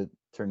definitely see the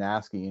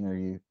Ternasky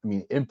interview. I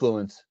mean,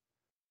 influence.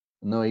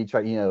 No, he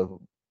tried,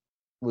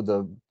 with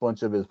a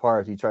bunch of his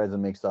parts, he tries to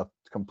make stuff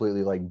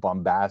completely like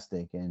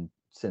bombastic and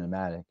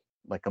cinematic,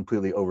 like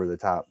completely over the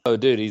top. Oh,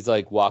 dude, he's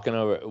like walking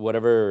over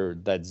whatever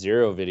that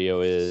Zero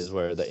video is,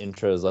 where the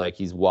intro is like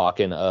he's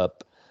walking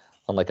up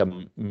on like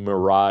a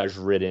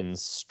mirage-ridden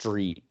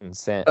street in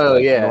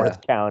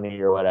North County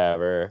or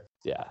whatever.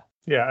 Yeah.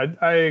 Yeah,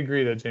 I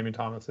agree that Jamie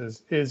Thomas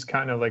is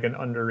kind of like an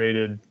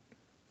underrated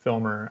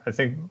filmer. I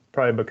think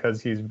probably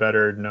because he's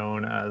better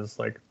known as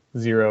like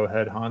Zero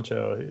head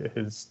honcho,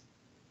 his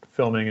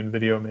filming and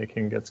video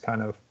making gets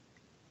kind of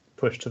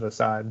pushed to the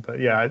side. But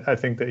yeah, I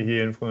think that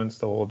he influenced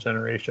the whole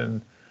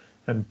generation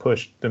and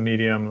pushed the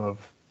medium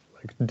of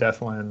like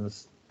depth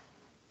lens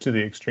to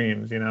the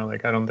extremes.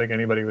 Like I don't think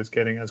anybody was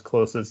getting as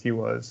close as he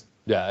was.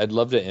 Yeah, I'd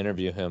love to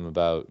interview him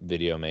about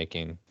video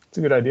making. It's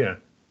a good idea.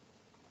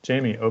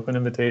 Jamie, open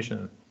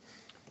invitation.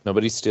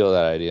 Nobody steal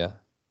that idea.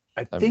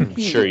 I'm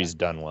sure he's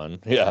done one.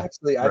 Yeah.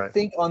 Actually, I Right.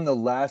 think on the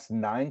last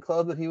 9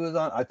 club that he was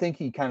on, I think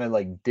he kind of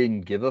like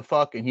didn't give a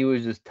fuck, and he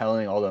was just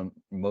telling all the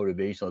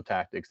motivational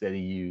tactics that he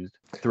used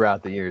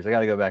throughout the years. I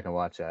got to go back and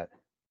watch that.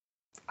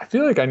 I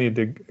feel like I need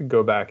to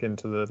go back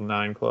into the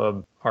 9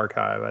 Club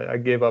archive. I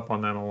gave up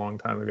on them a long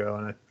time ago,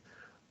 and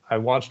I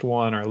watched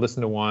one or I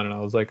listened to one, and I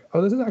was like,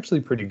 oh, this is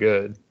actually pretty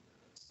good.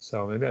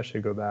 So maybe I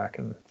should go back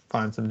and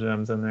find some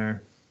gems in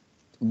there.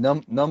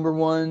 Number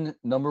one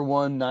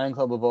 9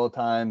 club of all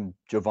time,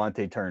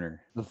 Javante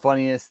Turner. The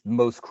funniest,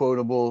 most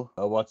quotable.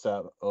 I've watched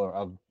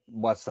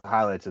the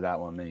highlights of that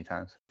one many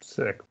times.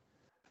 Sick.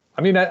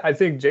 I mean, I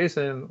think,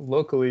 Jason,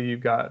 locally,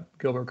 you've got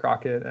Gilbert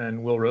Crockett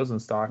and Will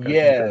Rosenstock.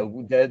 Yeah,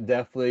 that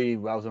definitely.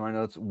 I was in my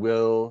notes.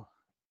 Will,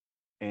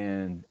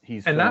 and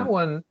he's and that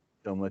one,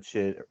 so much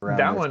shit around.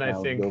 That one, I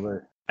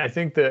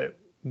think that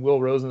Will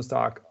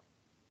Rosenstock,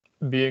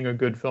 being a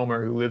good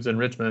filmer who lives in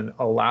Richmond,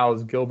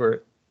 allows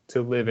Gilbert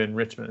to live in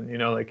Richmond. You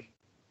know, like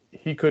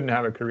he couldn't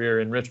have a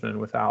career in Richmond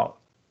without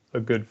a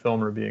good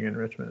filmer being in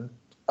Richmond.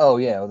 Oh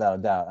yeah, without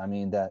a doubt. I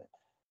mean, that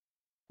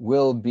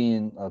Will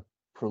being a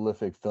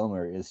prolific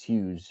filmer is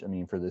huge. I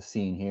mean, for the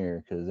scene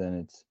here, because then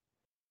it's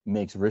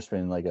makes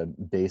Richmond like a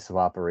base of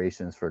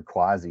operations for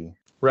Quasi.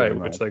 Right,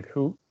 which like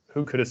who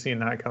could have seen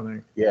that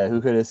coming? Yeah,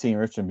 who could have seen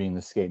Richmond being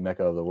the skate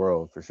mecca of the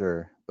world for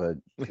sure? But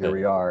here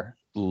we are.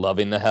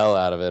 Loving the hell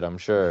out of it, I'm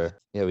sure.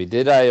 Yeah, we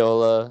did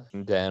Iola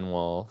and Dan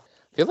Wolf.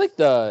 I feel like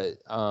the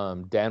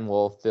Dan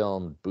Wolf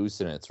filmed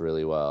Boosinits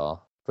really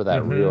well for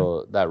that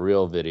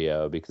real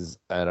video, because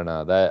I don't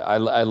know, that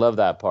I love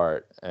that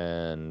part,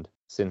 and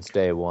since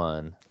day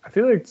one. I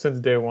feel like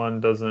since day one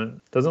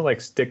doesn't like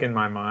stick in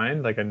my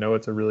mind. Like I know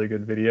it's a really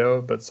good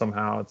video, but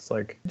somehow it's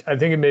like, I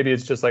think maybe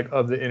it's just like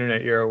of the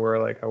internet era where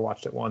like I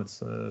watched it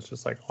once and it's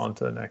just like on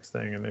to the next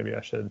thing, and maybe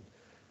I should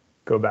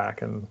go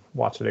back and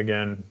watch it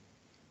again,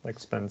 like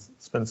spend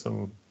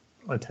some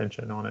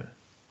attention on it.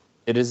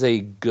 It is a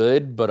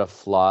good but a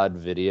flawed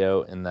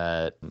video in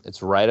that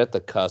it's right at the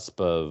cusp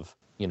of,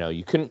 you know,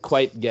 you couldn't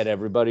quite get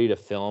everybody to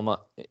film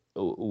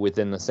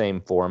within the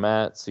same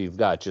format, so you've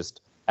got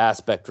just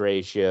aspect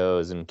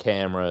ratios and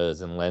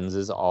cameras and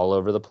lenses all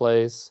over the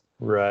place.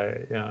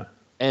 Right, yeah.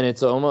 And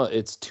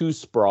it's too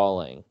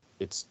sprawling.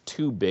 It's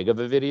too big of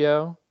a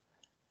video,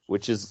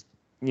 which is,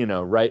 you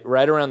know, right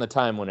around the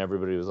time when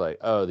everybody was like,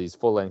 oh, these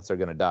full lengths are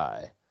going to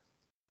die.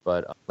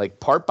 But like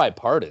part by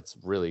part, it's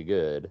really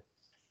good.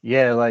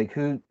 Yeah, like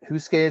who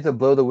skated to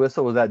blow the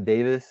whistle? Was that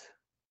Davis?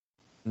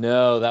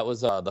 No, that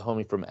was the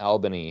homie from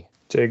Albany.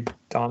 Jake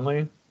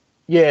Donnelly?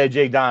 Yeah,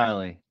 Jake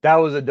Donnelly. That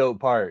was a dope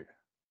part.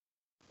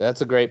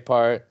 That's a great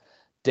part.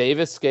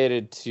 Davis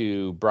skated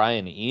to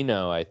Brian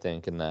Eno, I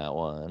think, in that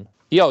one.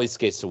 He always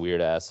skates to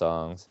weird-ass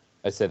songs.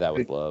 I say that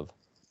with love.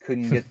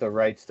 Couldn't get the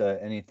rights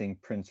to anything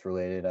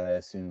Prince-related, I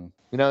assume.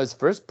 You know, his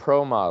first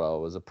pro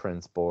model was a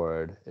Prince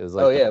board. It was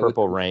like the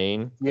Purple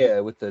Rain. Yeah,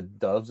 with the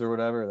doves or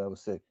whatever. That was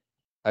sick.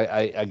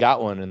 I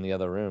got one in the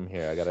other room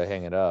here. I got to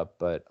hang it up.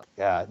 But,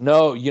 yeah.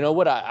 No, you know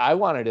what I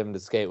wanted him to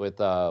skate with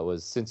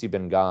was Since You've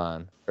Been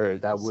Gone. Or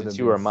Since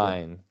You Were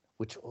Mine.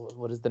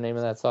 What is the name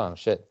of that song?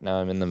 Shit. Now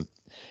I'm in the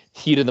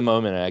heat of the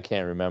moment and I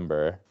can't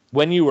remember.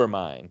 When You Were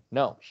Mine.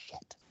 No,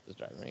 shit. It's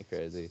driving me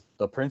crazy.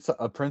 A Prince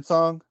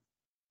song?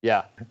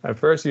 Yeah. At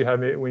first you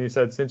had me, when you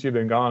said Since You've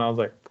Been Gone, I was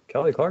like,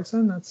 Kelly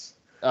Clarkson? That's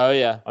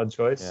yeah. odd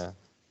choice. Yeah.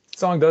 The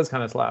song does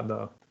kind of slap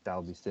though. That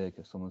would be sick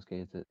if someone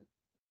skates it.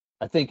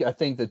 I think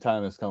the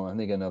time has come. I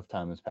think enough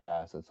time has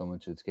passed that someone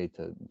should skate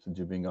to Since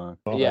You've Been Gone.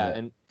 Yeah,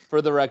 and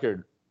for the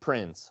record,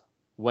 Prince,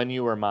 When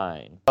You Were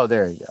Mine. Oh,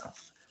 there you go.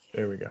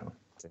 There we go.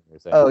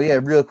 Oh yeah,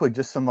 real quick,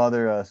 just some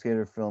other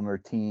skater filmer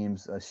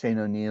teams: Shane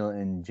O'Neill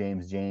and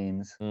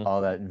James. All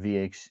that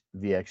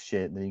VX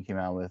shit that he came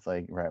out with,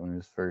 like right when he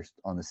was first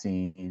on the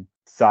scene.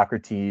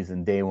 Socrates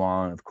and Day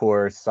One, of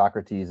course.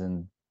 Socrates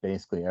and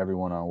basically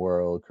everyone on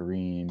World.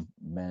 Kareem,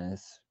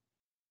 Menace.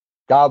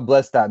 God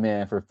bless that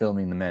man for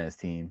filming the Menace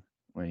team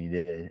when he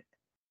did.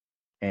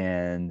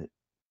 And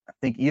I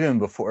think even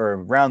before,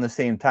 around the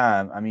same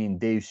time, I mean,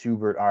 Dave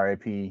Schubert,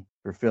 RIP,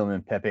 for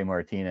filming Pepe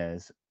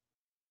Martinez.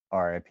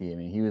 RIP. I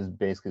mean, he was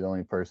basically the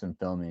only person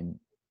filming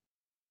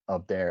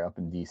up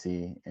in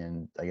DC,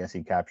 and I guess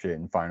he captured it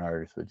in Fine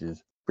Artists, which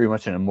is pretty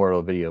much an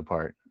immortal video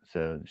part.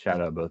 So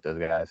shout out both those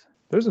guys.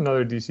 There's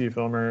another DC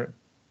filmer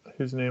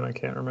whose name I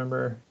can't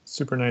remember.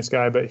 Super nice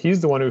guy, but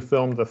he's the one who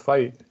filmed The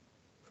Fight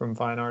from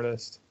Fine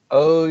Artist.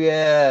 Oh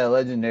yeah,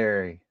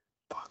 legendary.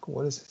 Fuck,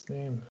 what is his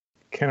name?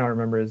 Cannot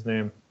remember his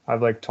name.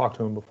 I've like talked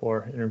to him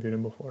before, interviewed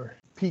him before.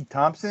 Pete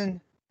Thompson?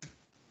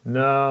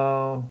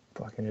 No,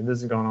 fucking this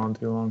has gone on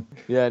too long.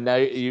 Yeah, now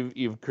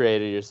you've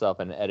created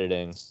yourself an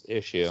editing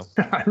issue.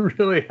 I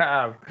really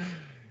have.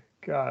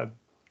 God,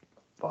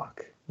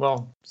 fuck.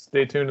 Well,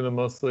 stay tuned to the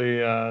Mostly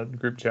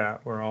group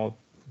chat where I'll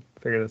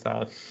figure this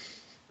out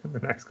in the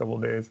next couple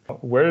of days.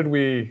 Where's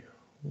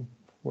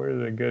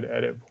a good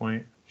edit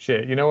point?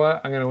 Shit, you know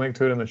what? I'm going to link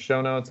to it in the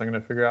show notes. I'm going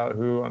to figure out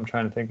who I'm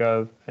trying to think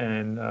of,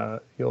 and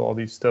you'll all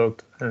be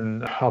stoked,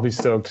 and I'll be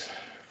stoked.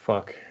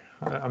 Fuck.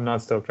 I'm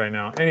not stoked right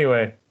now.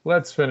 Anyway,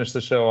 let's finish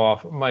the show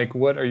off. Mike,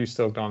 what are you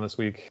stoked on this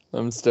week?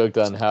 I'm stoked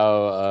on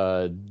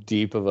how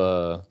deep of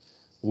a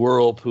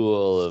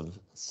whirlpool of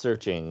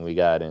searching we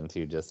got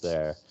into just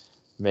there.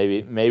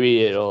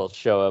 Maybe it'll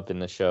show up in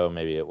the show,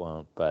 maybe it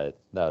won't, but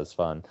that was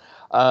fun.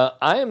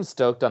 I am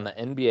stoked on the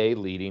NBA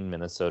leading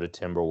Minnesota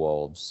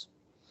Timberwolves.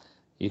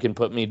 You can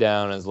put me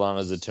down as long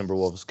as the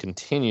Timberwolves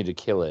continue to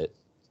kill it,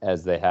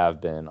 as they have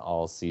been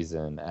all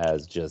season,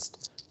 as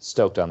just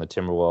stoked on the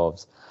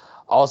Timberwolves.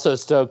 Also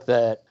stoked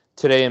that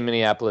today in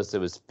Minneapolis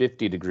it was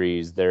 50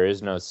 degrees. There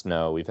is no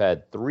snow. We've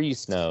had 3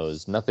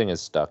 snows. Nothing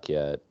is stuck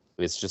yet.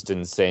 It's just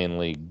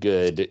insanely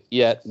good,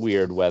 yet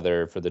weird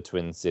weather for the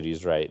Twin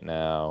Cities right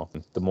now.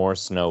 The more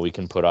snow we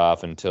can put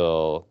off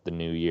until the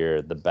new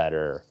year, the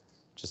better.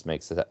 Just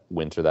makes the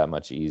winter that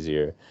much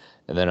easier.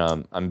 And then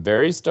I'm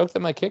very stoked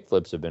that my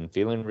kickflips have been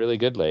feeling really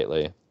good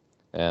lately,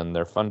 and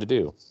they're fun to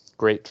do.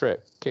 Great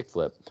trick,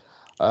 kickflip.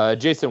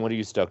 Jason, what are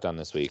you stoked on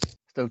this week?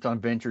 Stoked on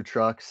Venture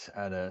Trucks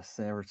out of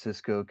San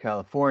Francisco,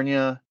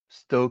 California.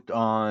 Stoked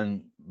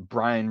on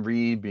Brian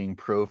Reed being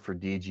pro for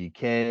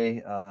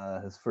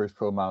DGK. His first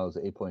pro model was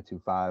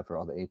 8.25 for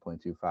all the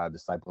 8.25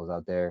 disciples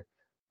out there.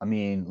 I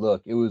mean,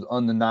 look, it was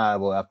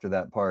undeniable after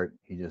that part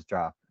he just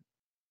dropped.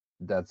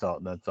 That's all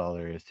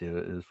there is to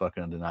it. It was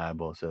fucking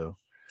undeniable. So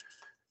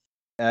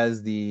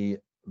as the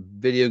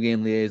video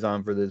game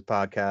liaison for this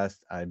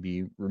podcast, I'd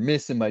be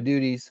remiss in my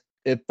duties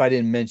if I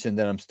didn't mention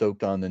that I'm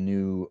stoked on the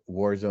new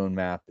Warzone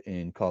map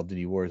in Call of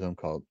Duty Warzone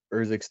called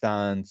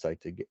Urzikstan. So I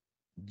like to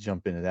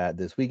jump into that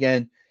this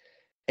weekend.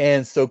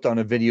 And stoked on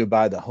a video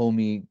by the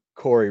homie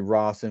Corey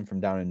Rawson from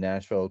down in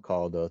Nashville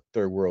called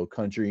Third World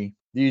Country.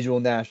 The usual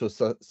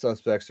Nashville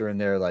suspects are in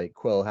there, like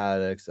Quell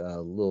Haddix,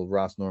 little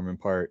Ross Norman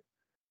part.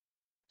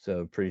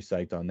 So pretty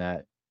psyched on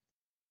that.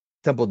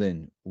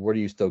 Templeton, what are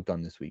you stoked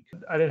on this week?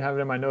 I didn't have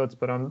it in my notes,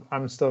 but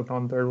I'm stoked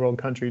on Third World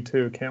Country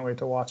too. Can't wait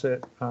to watch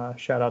it.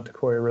 Shout out to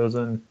Corey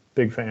Rosen,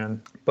 big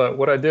fan. But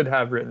what I did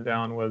have written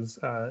down was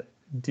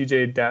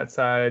DJ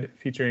Datside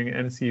featuring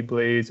MC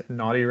Blaze and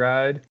Naughty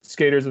Ride.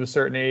 Skaters of a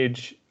certain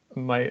age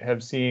might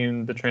have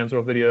seen the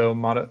Transworld video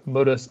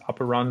Modus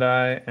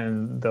Operandi,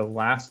 and the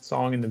last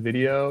song in the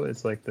video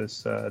is like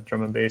this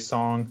drum and bass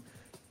song,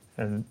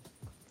 and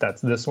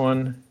that's this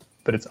one,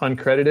 but it's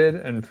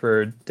uncredited, and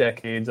for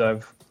decades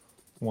I've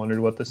wondered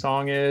what the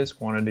song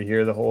is, wanted to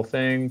hear the whole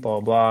thing,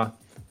 blah blah,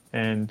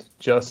 and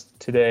just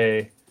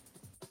today,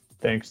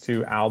 thanks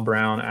to Al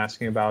Brown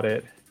asking about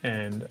it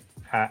and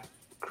at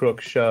Crook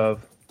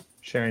Shove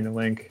sharing the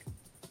link,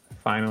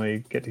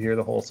 finally get to hear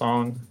the whole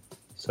song.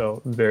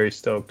 So very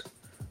stoked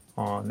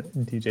on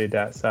DJ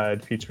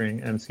Datside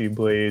featuring MC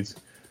Blaze,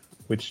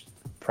 which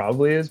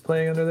probably is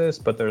playing under this,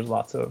 but there's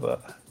lots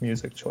of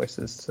music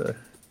choices to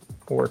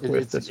work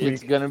with this week.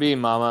 It's gonna be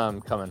Mama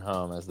I'm Coming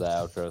Home as the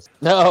outro.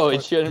 No,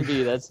 it shouldn't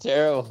be. That's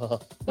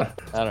terrible.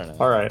 I don't know.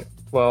 All right.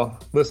 Well,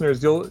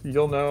 listeners, you'll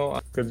know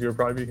because you'll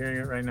probably be hearing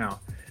it right now.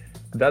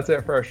 That's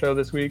it for our show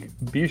this week.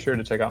 Be sure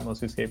to check out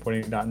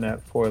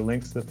mostlyskateboarding.net for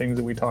links to the things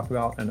that we talked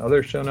about and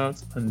other show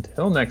notes.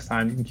 Until next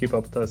time, you can keep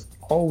up with us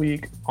all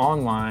week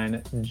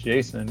online.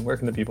 Jason, where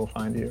can the people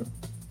find you?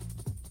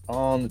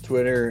 On the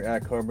Twitter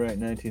at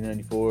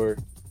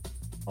Carbonite1994,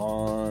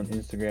 on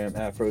Instagram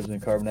at Frozen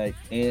Carbonite,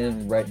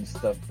 and writing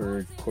stuff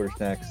for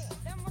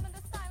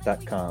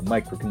quartersnacks.com.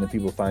 Mike, where can the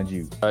people find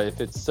you? If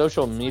it's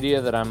social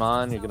media that I'm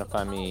on, you're going to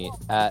find me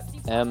at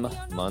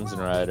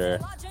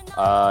Munzenrider.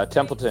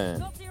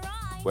 Templeton,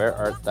 where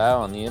art thou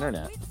on the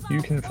internet?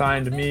 You can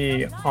find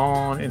me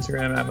on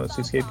Instagram at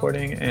Mostly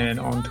Skateboarding and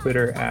on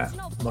Twitter at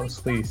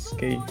Mostly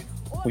Skate.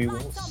 We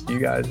will see you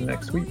guys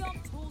next week.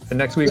 And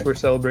next week we're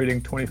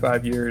celebrating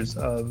 25 years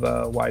of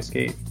WI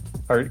Skate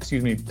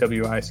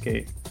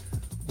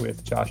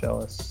with Josh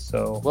Ellis.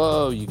 So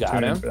whoa, you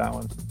got him for that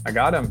one. I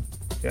got him.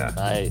 Yeah.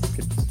 Nice.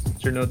 Get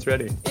your notes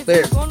ready. If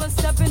you're gonna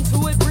step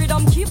into it,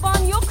 freedom, keep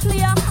on your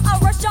clear. I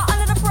rush you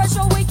under the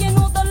pressure, waking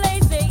all the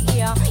lazy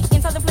ear.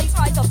 Inside the place,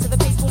 rise up to the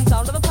pace, boom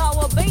sound of the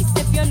power bass.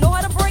 If you know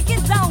how to break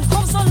it down,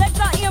 come select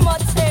the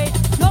imitate.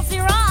 Not the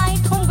right,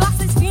 come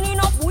glasses spinning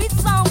up with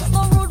sound.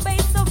 The rude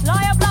bass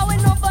supplier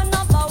blowing up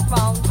another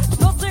round.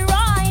 Not the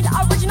right,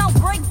 original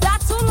break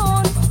that's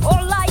alone.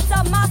 All lights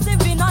are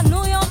massive in a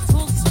New York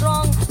too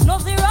strong.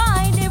 Not the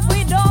right, if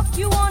we dock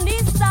you on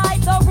this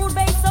side. The rude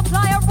bass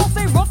supplier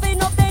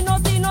roughing up the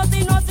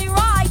naughty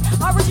right.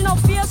 Original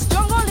fear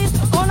strong list,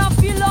 gonna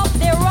fill up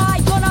their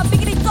ride, gonna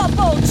pick it up,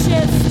 oh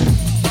chest.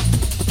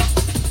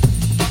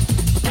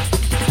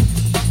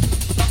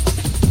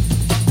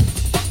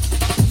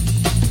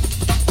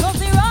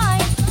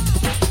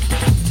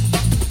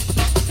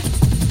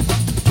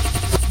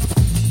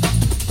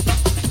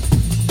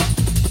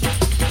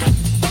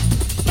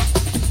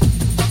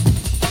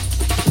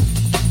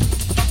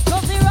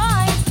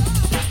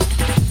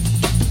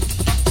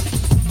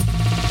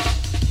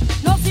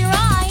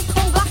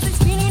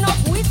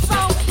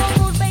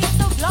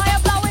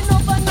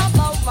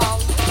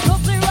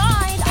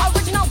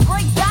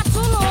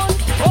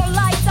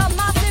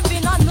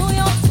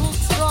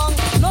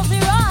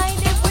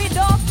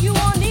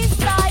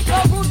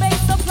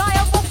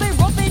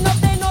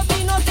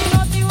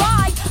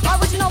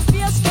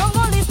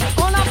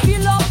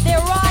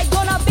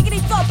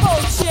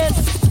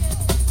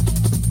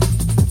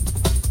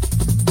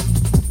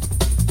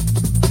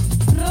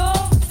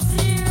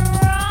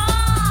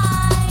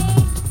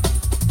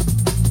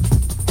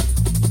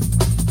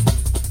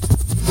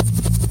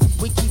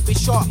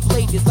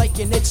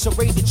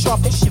 X-rated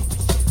sharp as shit.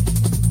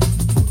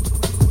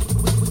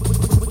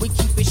 We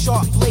keep it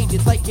sharp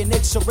bladed like an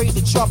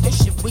X-rated sharp as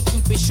shit. We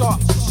keep it sharp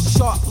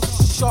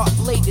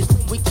bladed.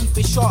 We keep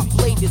it sharp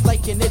bladed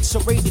like an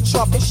X-rated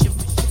sharp as shit.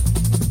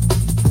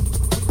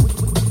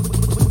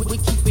 We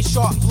keep it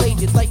sharp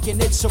bladed like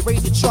an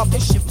X-rated sharp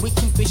as shit. We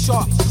keep it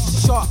sharp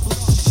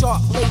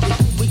bladed.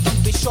 We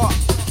keep it sharp.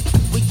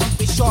 We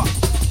keep it sharp.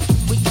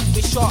 We keep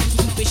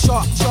it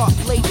sharp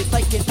bladed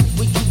like it.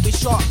 We keep it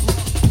sharp.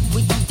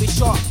 We keep it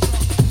sharp.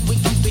 We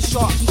keep it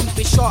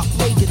sharp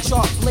bladed,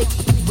 sharp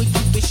bladed. We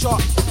keep it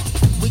sharp.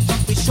 We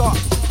keep it sharp.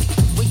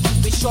 We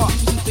keep it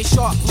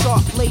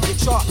sharp bladed,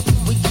 sharp.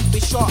 We keep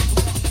it sharp.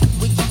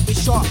 We keep it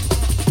sharp.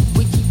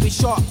 We keep it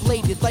sharp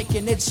bladed like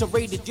an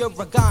insulated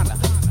uragana.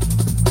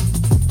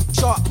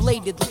 Sharp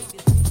bladed.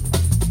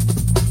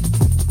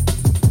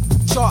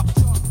 Sharp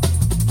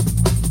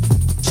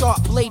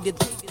bladed.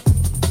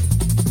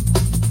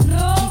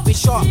 Keep it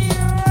sharp.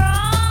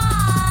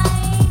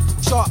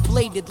 Sharp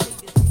bladed.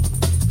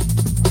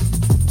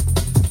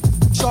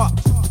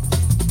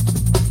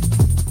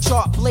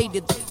 Sharp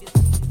bladed.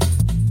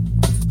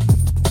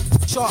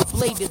 Sharp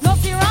bladed. Not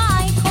the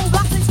right, come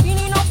back and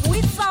spinning up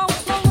with sound.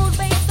 No road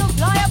base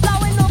supplier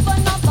blowing up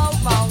another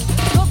round.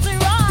 Not the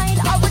right,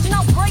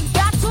 original break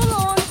back too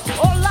long.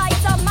 All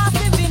lights are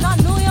massive in a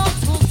New York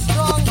too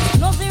strong.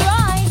 Not the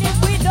right, if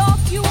we dock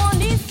you on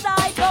this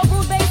side. The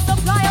road base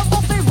supplier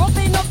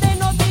roughing up the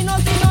not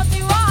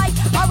the right.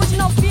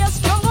 Original fierce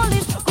jungle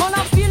is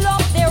gonna fill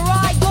up their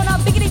ride. Gonna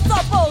big it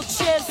up, oh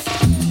chest.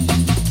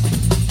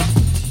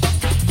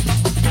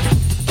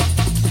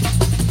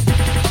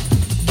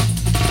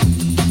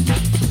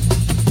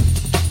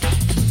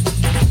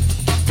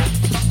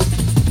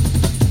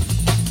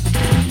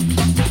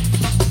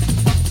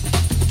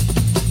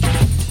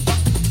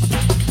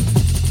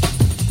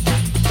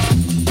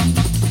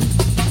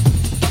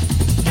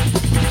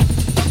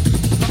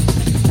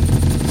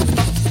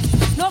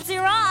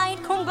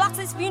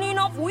 Spinning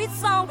off with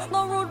sound,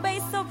 no road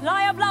base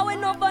supplier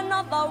blowing up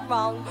another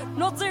round.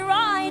 Not the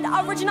ride,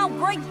 original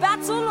break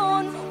battle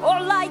on.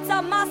 All lights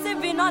are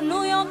massive in a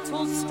New York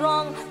too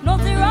strong. Not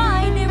the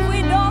ride, if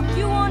we dock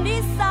you on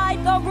this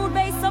side. The road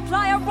base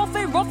supplier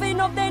roughing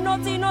up the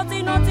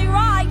naughty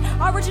ride.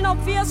 Original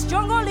fierce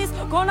jungle is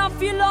gonna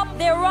fill up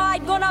their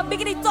ride. Gonna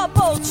big it up,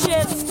 oh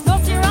chest.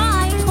 Not the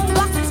ride, come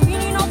back to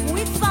spinning off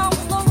with sound.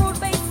 No road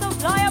base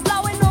supplier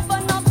blowing up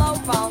another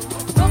round.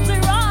 Not the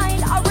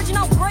ride,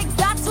 original break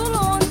battle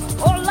on.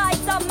 All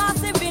lights are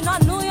massive in a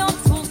New York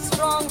too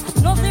strong.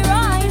 Not the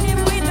ride, if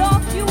we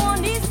dock you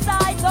on this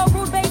side. The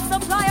road base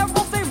supplier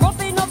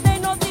roughing up the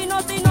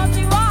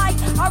naughty ride.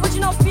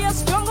 Original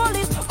fierce jungle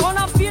is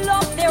gonna fill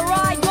up their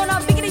ride.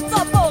 Gonna big it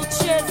up, oh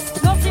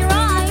chest. Not the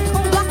ride,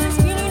 come back to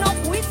spinning up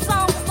with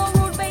sound. The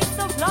road base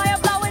supplier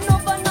blowing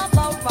up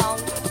another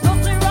round. Not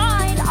the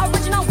ride,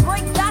 original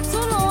break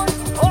battle on.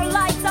 All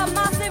lights are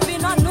massive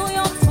in a New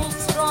York too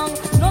strong.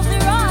 Not the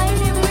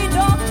ride, if we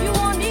dock you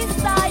on this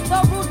side.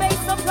 The road base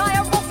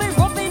supplier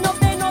roughing up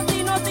the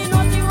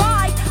naughty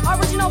ride.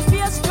 Original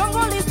fierce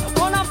jungle is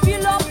gonna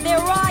fill up their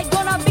ride.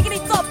 Gonna big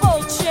it up,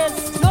 oh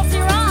chest. Not the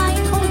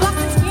ride, come back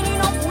to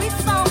spinning up with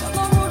sound.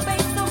 The road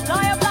base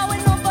supplier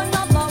blowing up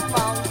another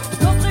round.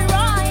 Not the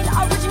ride,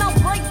 original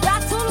break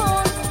battle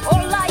on.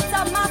 All lights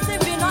are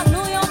massive in a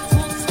New York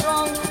too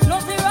strong.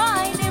 Not the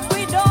ride, if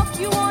we dock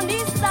you on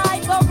this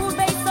side. The road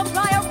base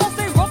supplier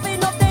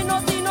roughing up the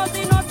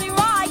naughty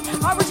ride.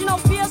 Original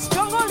fierce